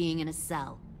 despite being in a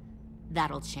cell.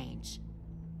 That'll change.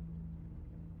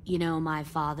 You know, my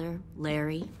father,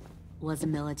 Larry, was a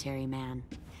military man.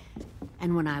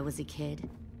 And when I was a kid,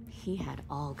 he had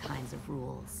all kinds of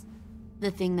rules. The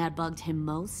thing that bugged him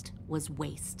most was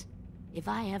waste. If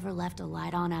I ever left a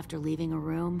light on after leaving a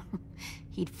room,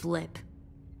 he'd flip.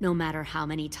 No matter how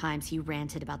many times he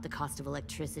ranted about the cost of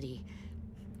electricity,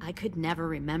 I could never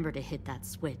remember to hit that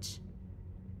switch.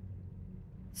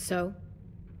 So?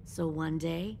 So one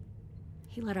day,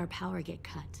 he let our power get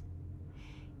cut.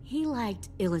 He liked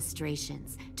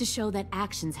illustrations to show that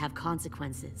actions have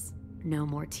consequences. No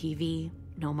more TV,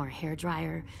 no more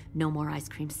hairdryer, no more ice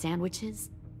cream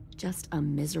sandwiches. Just a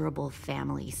miserable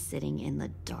family sitting in the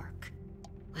dark.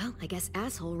 Well, I guess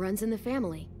asshole runs in the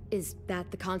family. Is that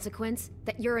the consequence?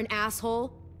 That you're an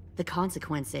asshole? The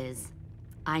consequence is,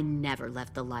 I never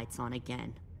left the lights on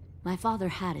again. My father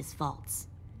had his faults,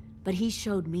 but he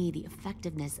showed me the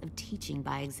effectiveness of teaching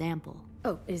by example.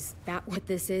 Oh, is that what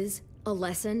this is? A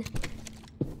lesson?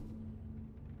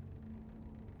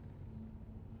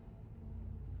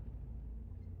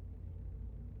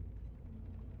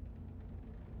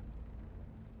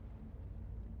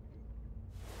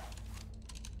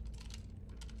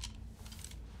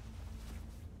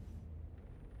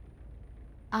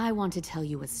 I want to tell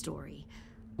you a story.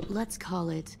 Let's call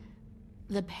it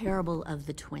the parable of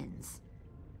the twins.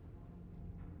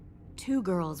 2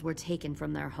 girls were taken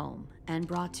from their home and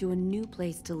brought to a new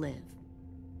place to live.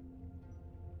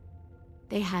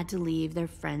 They had to leave their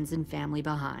friends and family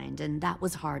behind, and that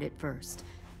was hard at first.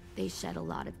 They shed a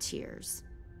lot of tears.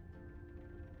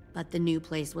 But the new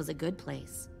place was a good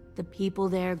place. The people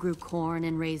there grew corn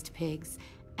and raised pigs,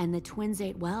 and the twins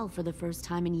ate well for the first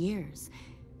time in years.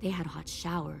 They had hot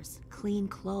showers, clean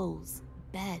clothes,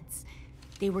 beds.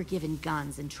 They were given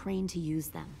guns and trained to use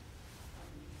them.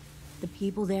 The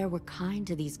people there were kind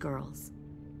to these girls.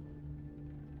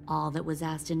 All that was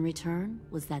asked in return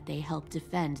was that they help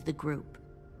defend the group.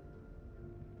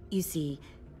 You see,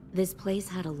 this place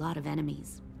had a lot of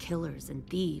enemies, killers and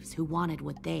thieves who wanted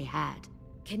what they had.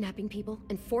 Kidnapping people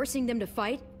and forcing them to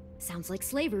fight? Sounds like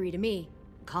slavery to me.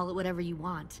 Call it whatever you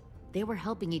want. They were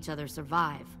helping each other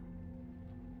survive.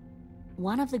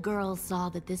 One of the girls saw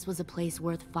that this was a place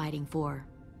worth fighting for,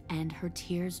 and her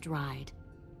tears dried.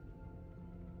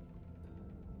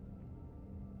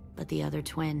 But the other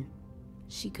twin,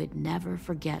 she could never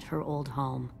forget her old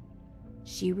home.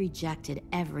 She rejected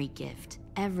every gift,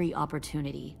 every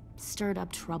opportunity, stirred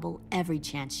up trouble every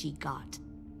chance she got.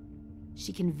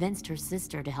 She convinced her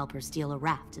sister to help her steal a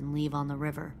raft and leave on the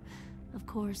river. Of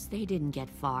course, they didn't get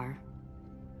far.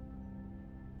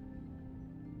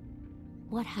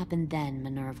 What happened then,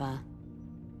 Minerva?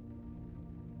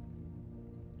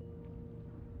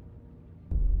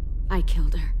 I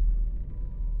killed her.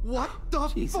 What the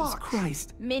Jesus fuck?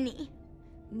 Christ. Minnie,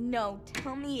 no,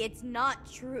 tell me it's not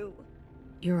true.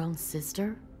 Your own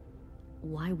sister?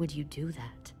 Why would you do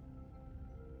that?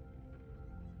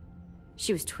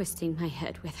 She was twisting my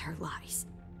head with her lies.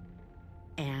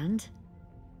 And?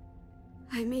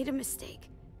 I made a mistake.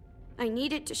 I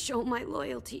needed to show my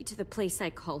loyalty to the place I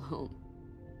call home.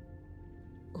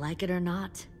 Like it or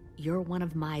not, you're one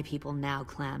of my people now,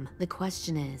 Clem. The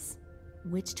question is,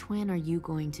 which twin are you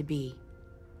going to be?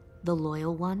 The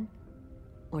loyal one,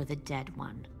 or the dead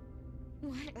one?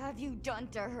 What have you done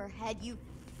to her head, you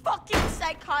fucking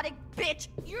psychotic bitch?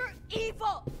 You're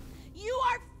evil! You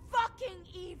are fucking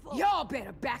evil! Y'all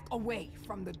better back away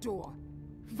from the door.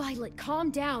 Violet, calm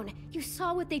down. You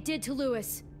saw what they did to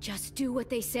Louis. Just do what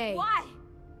they say. Why?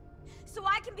 So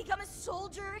I can become a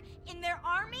soldier in their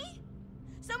army?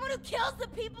 Someone who kills the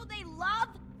people they love?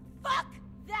 Fuck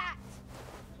that!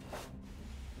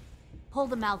 Pull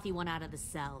the mouthy one out of the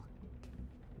cell.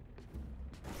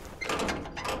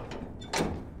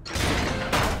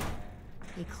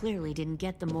 They clearly didn't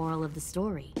get the moral of the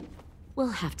story. We'll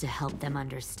have to help them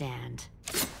understand.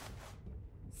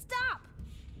 Stop!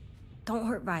 Don't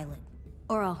hurt Violet,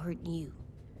 or I'll hurt you.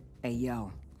 Hey,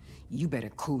 yo. You better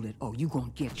cool it, or you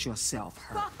gonna get yourself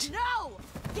hurt. Fuck no!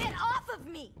 Get off of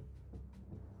me!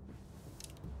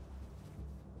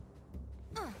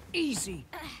 Easy.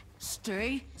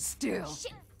 Stay still.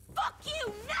 Shit! Fuck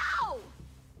you! No!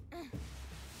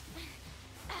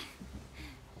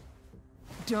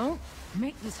 Don't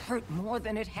make this hurt more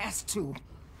than it has to.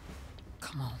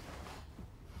 Come on.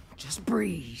 Just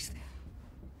breathe.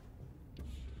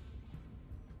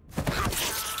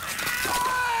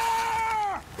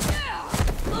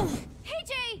 Hey,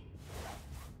 Jay!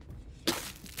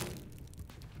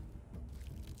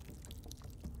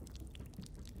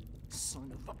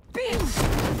 Son of a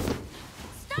bitch!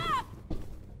 Stop!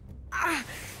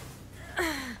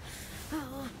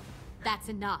 That's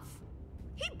enough.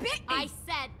 He bit me! I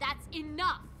said that's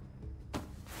enough!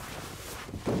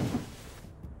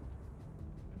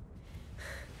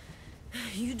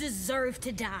 You deserve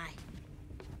to die.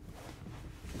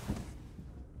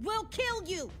 We'll kill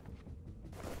you!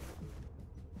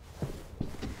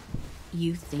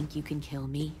 You think you can kill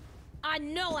me? I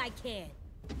know I can.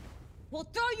 We'll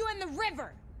throw you in the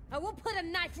river. I will put a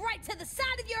knife right to the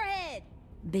side of your head.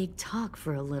 Big talk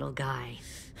for a little guy.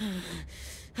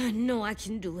 I know I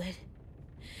can do it.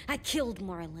 I killed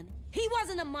Marlon. He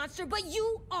wasn't a monster, but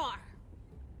you are.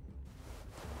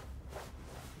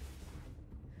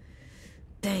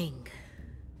 Dang.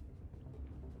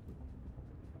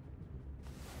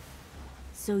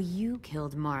 So you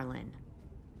killed Marlon.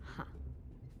 Huh.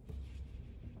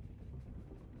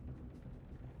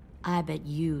 I bet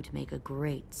you'd make a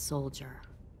great soldier.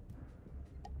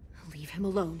 Leave him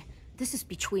alone. This is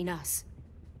between us.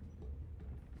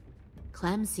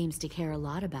 Clem seems to care a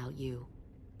lot about you.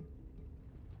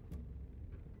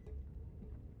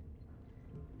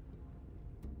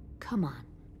 Come on,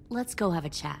 let's go have a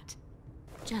chat.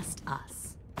 Just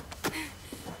us.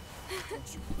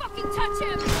 Don't you fucking touch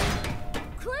him!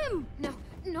 Clem!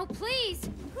 No, please!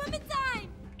 Clementine!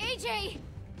 AJ!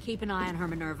 Keep an eye on her,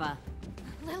 Minerva.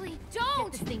 Lily,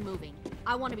 don't! Get this thing moving.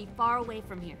 I want to be far away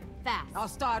from here. Fast. I'll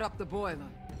start up the boiler.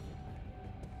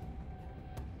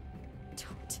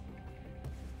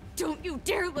 Don't you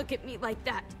dare look at me like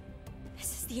that!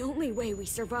 This is the only way we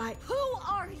survive. Who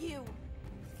are you?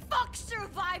 Fuck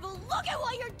survival! Look at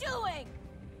what you're doing!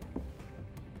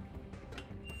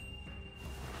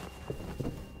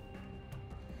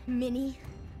 Minnie,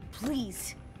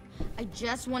 please. I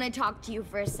just want to talk to you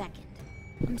for a second.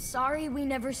 I'm sorry we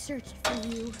never searched for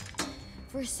you.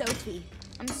 For Sophie.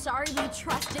 I'm sorry we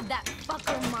trusted that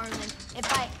fucker Marlon.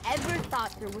 If I ever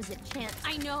thought there was a chance.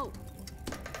 I know,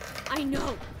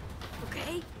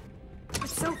 okay? But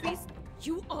Sophie's,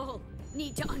 you all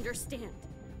need to understand.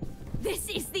 This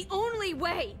is the only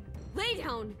way! Lay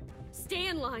down, stay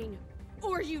in line,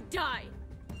 or you die.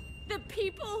 The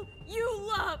people you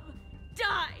love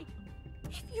die.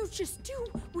 If you just do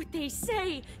what they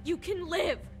say, you can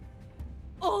live.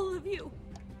 All of you.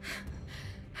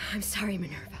 I'm sorry,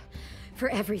 Minerva, for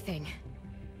everything.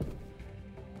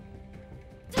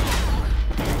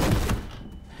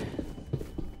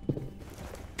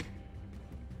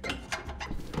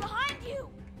 Behind you!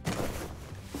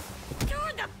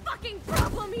 You're the fucking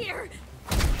problem here!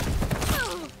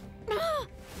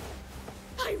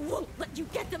 I won't let you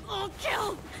get them all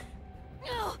killed!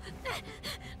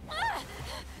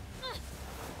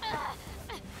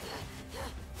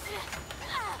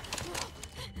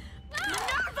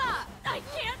 Minerva! I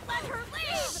can't let her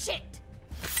leave! Shit!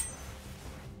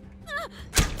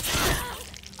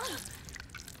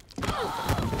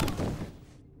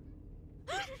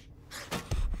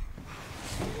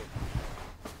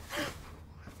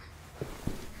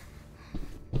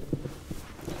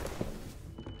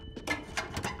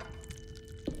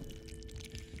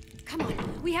 Come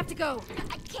on, we have to go.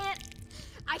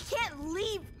 I can't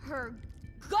leave her.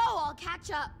 Go, I'll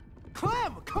catch up.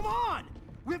 Clem, come on!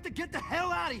 We have to get the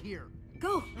hell out of here!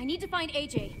 Go, I need to find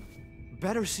AJ.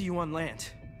 Better see you on land.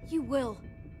 You will.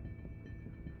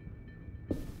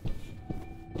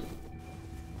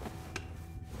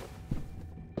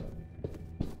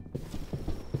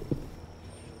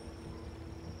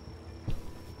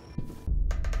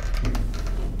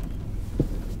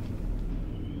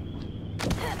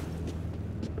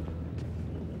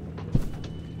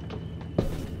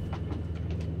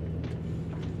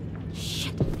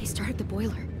 Shit, they started the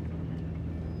boiler.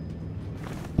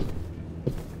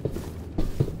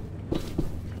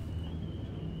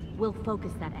 We'll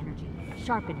focus that energy,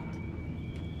 sharpen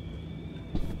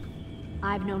it.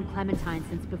 I've known Clementine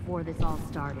since before this all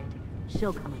started.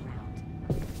 She'll come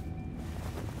around.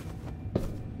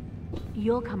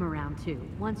 You'll come around too,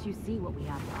 once you see what we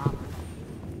have to offer.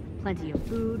 Plenty of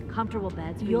food, comfortable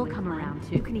beds. You'll come around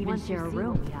too. You can even share a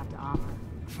room. We have to offer.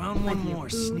 Found one Plenty more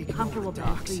of food, sneaking comfortable over the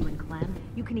beds for docks. you and Clem.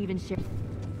 You can even share.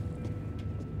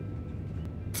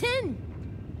 10.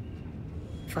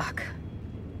 Fuck.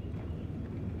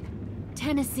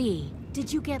 Tennessee,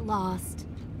 did you get lost?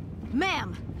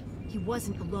 Ma'am! He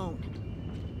wasn't alone.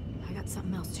 I got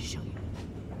something else to show you.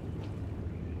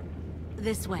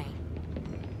 This way.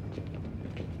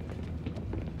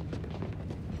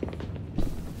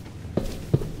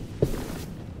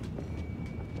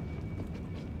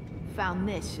 Found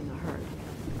this in a hurry.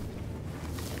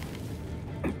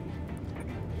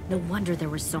 No wonder there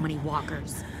were so many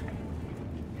walkers.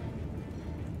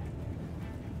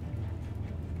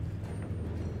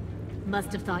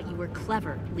 Must have thought you were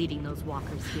clever leading those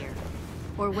walkers here.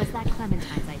 Or was that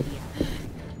Clementine's idea?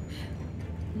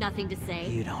 Nothing to say?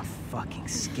 You don't fucking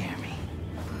scare me.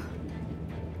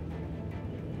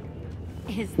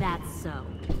 Is that so?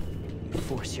 You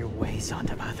force your ways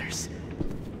onto others.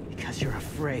 Because you're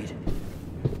afraid.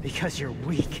 Because you're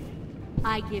weak.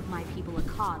 I give my people a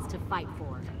cause to fight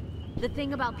for. The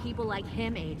thing about people like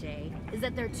him, AJ, is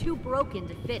that they're too broken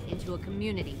to fit into a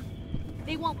community.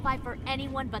 They won't fight for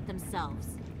anyone but themselves.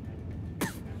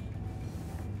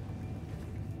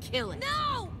 Kill it.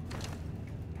 No!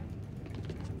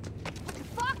 What the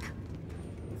fuck?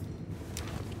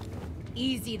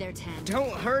 Easy there, 10.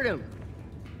 Don't hurt him.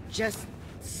 Just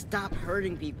stop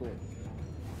hurting people.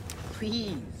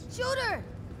 Please. Shoot her!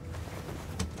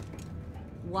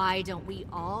 Why don't we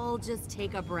all just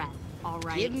take a breath, all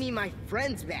right? Give me my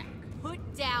friends back.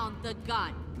 Put down the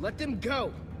gun. Let them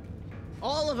go.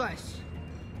 All of us.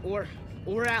 Or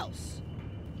else.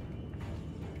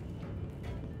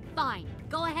 Fine.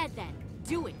 Go ahead then.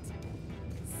 Do it.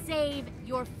 Save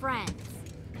your friends.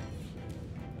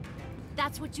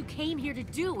 That's what you came here to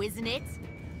do, isn't it?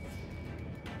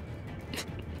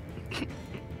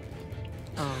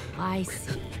 Oh, I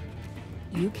see.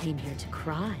 You came here to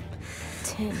cry.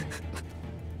 Tim.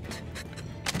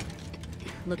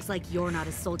 Looks like you're not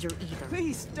a soldier either.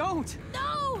 Please, don't!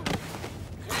 No!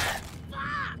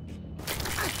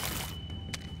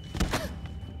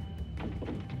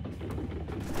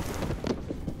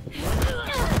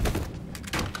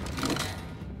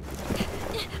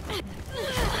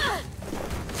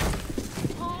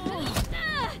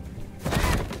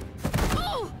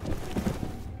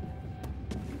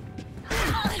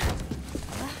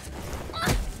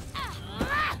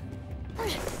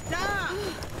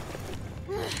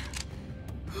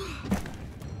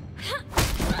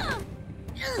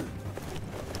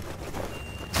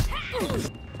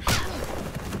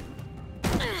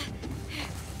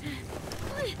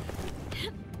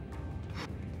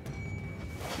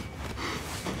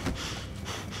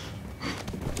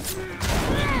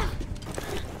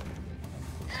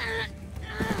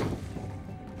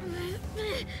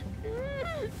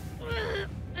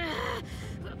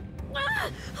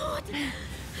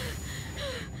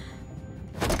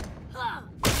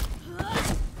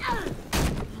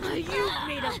 You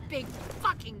made a big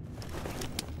fucking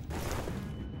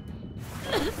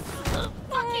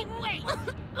wait!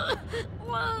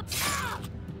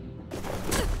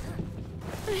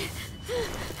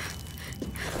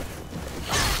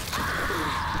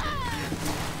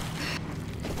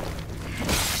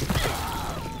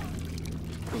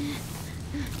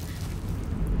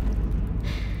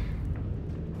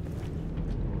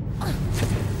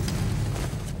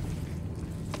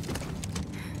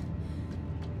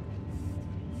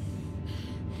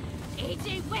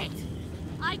 AJ, wait!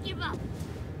 I give up.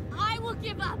 I will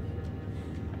give up.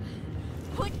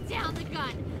 Put down the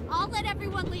gun. I'll let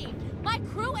everyone leave. My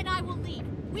crew and I will leave.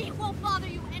 We won't bother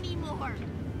you anymore.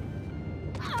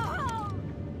 Oh!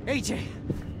 AJ!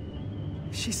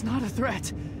 She's not a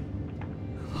threat.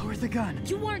 Lower the gun.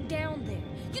 You weren't down there.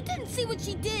 You didn't see what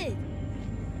she did.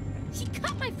 She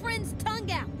cut my friend's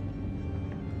tongue out.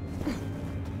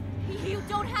 You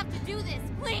don't have to do this,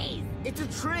 please! It's a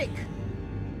trick!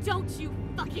 Don't you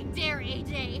fucking dare,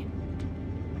 AJ!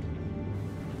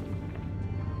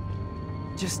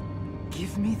 Just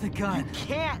give me the gun. You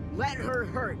can't let her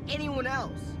hurt anyone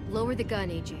else! Lower the gun,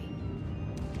 AJ.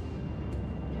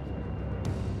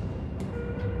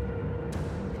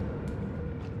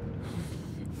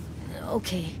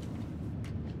 Okay.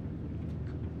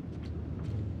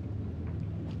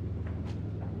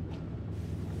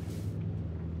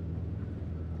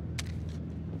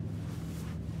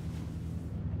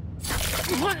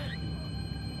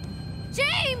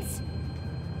 James!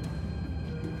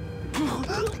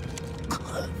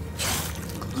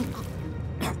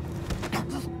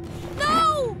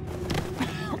 No!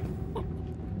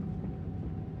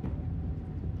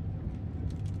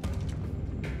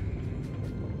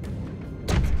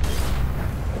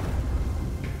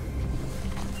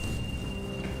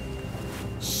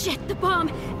 Shit, the bomb!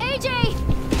 AJ!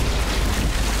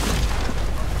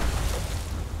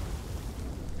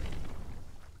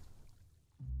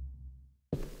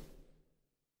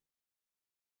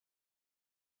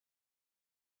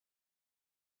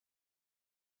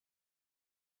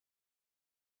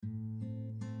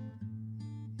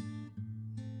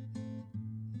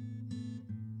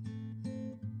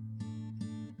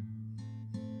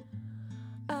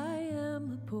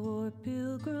 Poor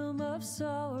pilgrim of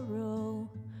sorrow,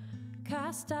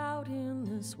 cast out in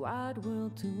this wide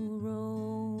world to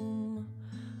roam,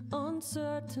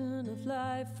 uncertain of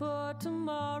life for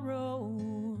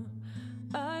tomorrow.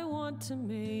 I want to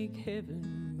make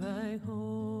heaven my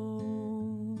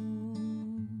home.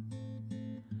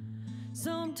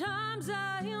 Sometimes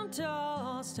I am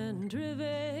tossed and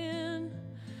driven,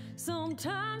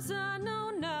 sometimes I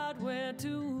know not where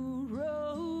to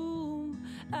roam.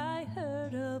 I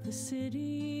heard of a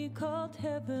city called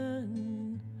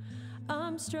heaven.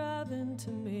 I'm striving to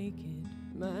make it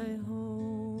my home.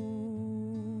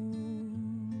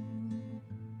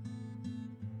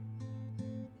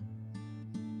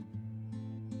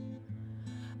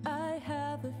 I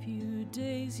have a few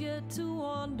days yet to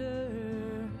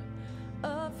wander,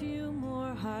 a few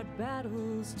more hard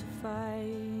battles to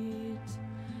fight.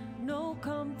 No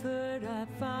comfort I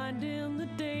find in the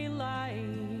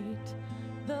daylight.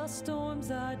 The storms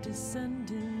are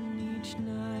descending each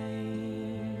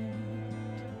night.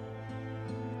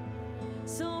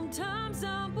 Sometimes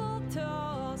I'm both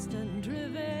tossed and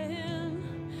driven,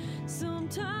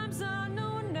 sometimes I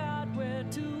know not where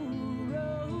to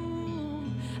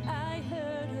roam. I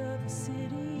heard of a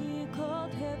city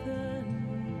called heaven.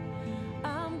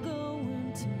 I'm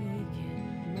going to make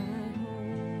it my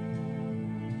home.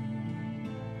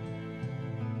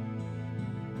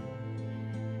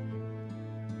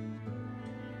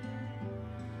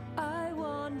 I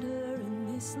want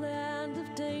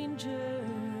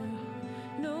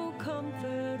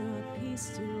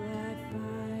peace do I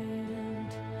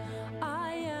find?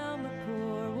 I am a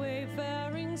poor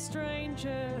wayfaring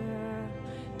stranger,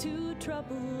 to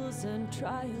troubles and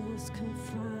trials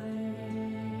confined.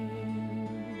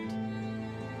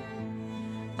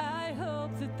 I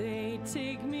hope that they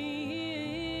take me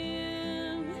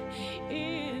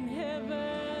in heaven.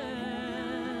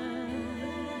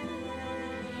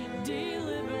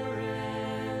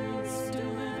 Deliverance,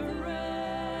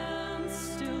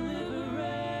 deliverance, deliverance.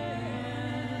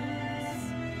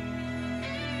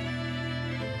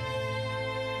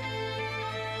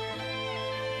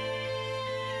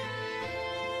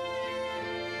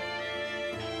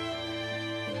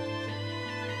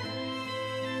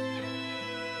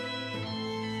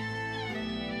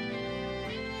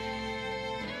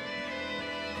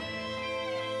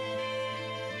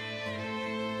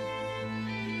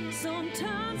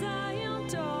 Sometimes I am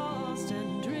tossed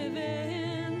and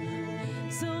driven.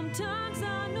 Sometimes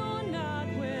I know not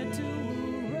where to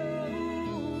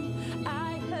roam.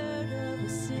 I heard of a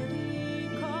city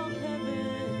called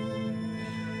heaven.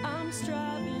 I'm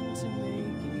striving to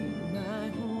make it my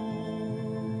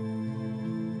home.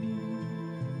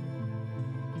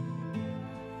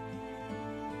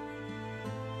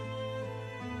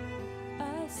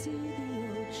 I see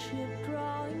the old ship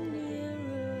drawing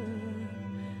nearer.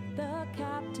 The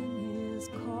captain is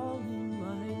calling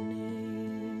my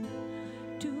name.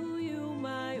 To you,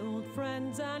 my old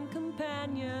friends and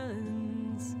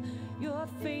companions, your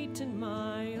fate and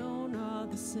my own are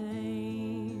the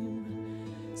same.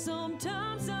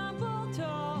 Sometimes I'm both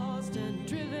tossed and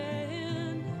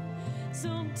driven.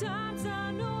 Sometimes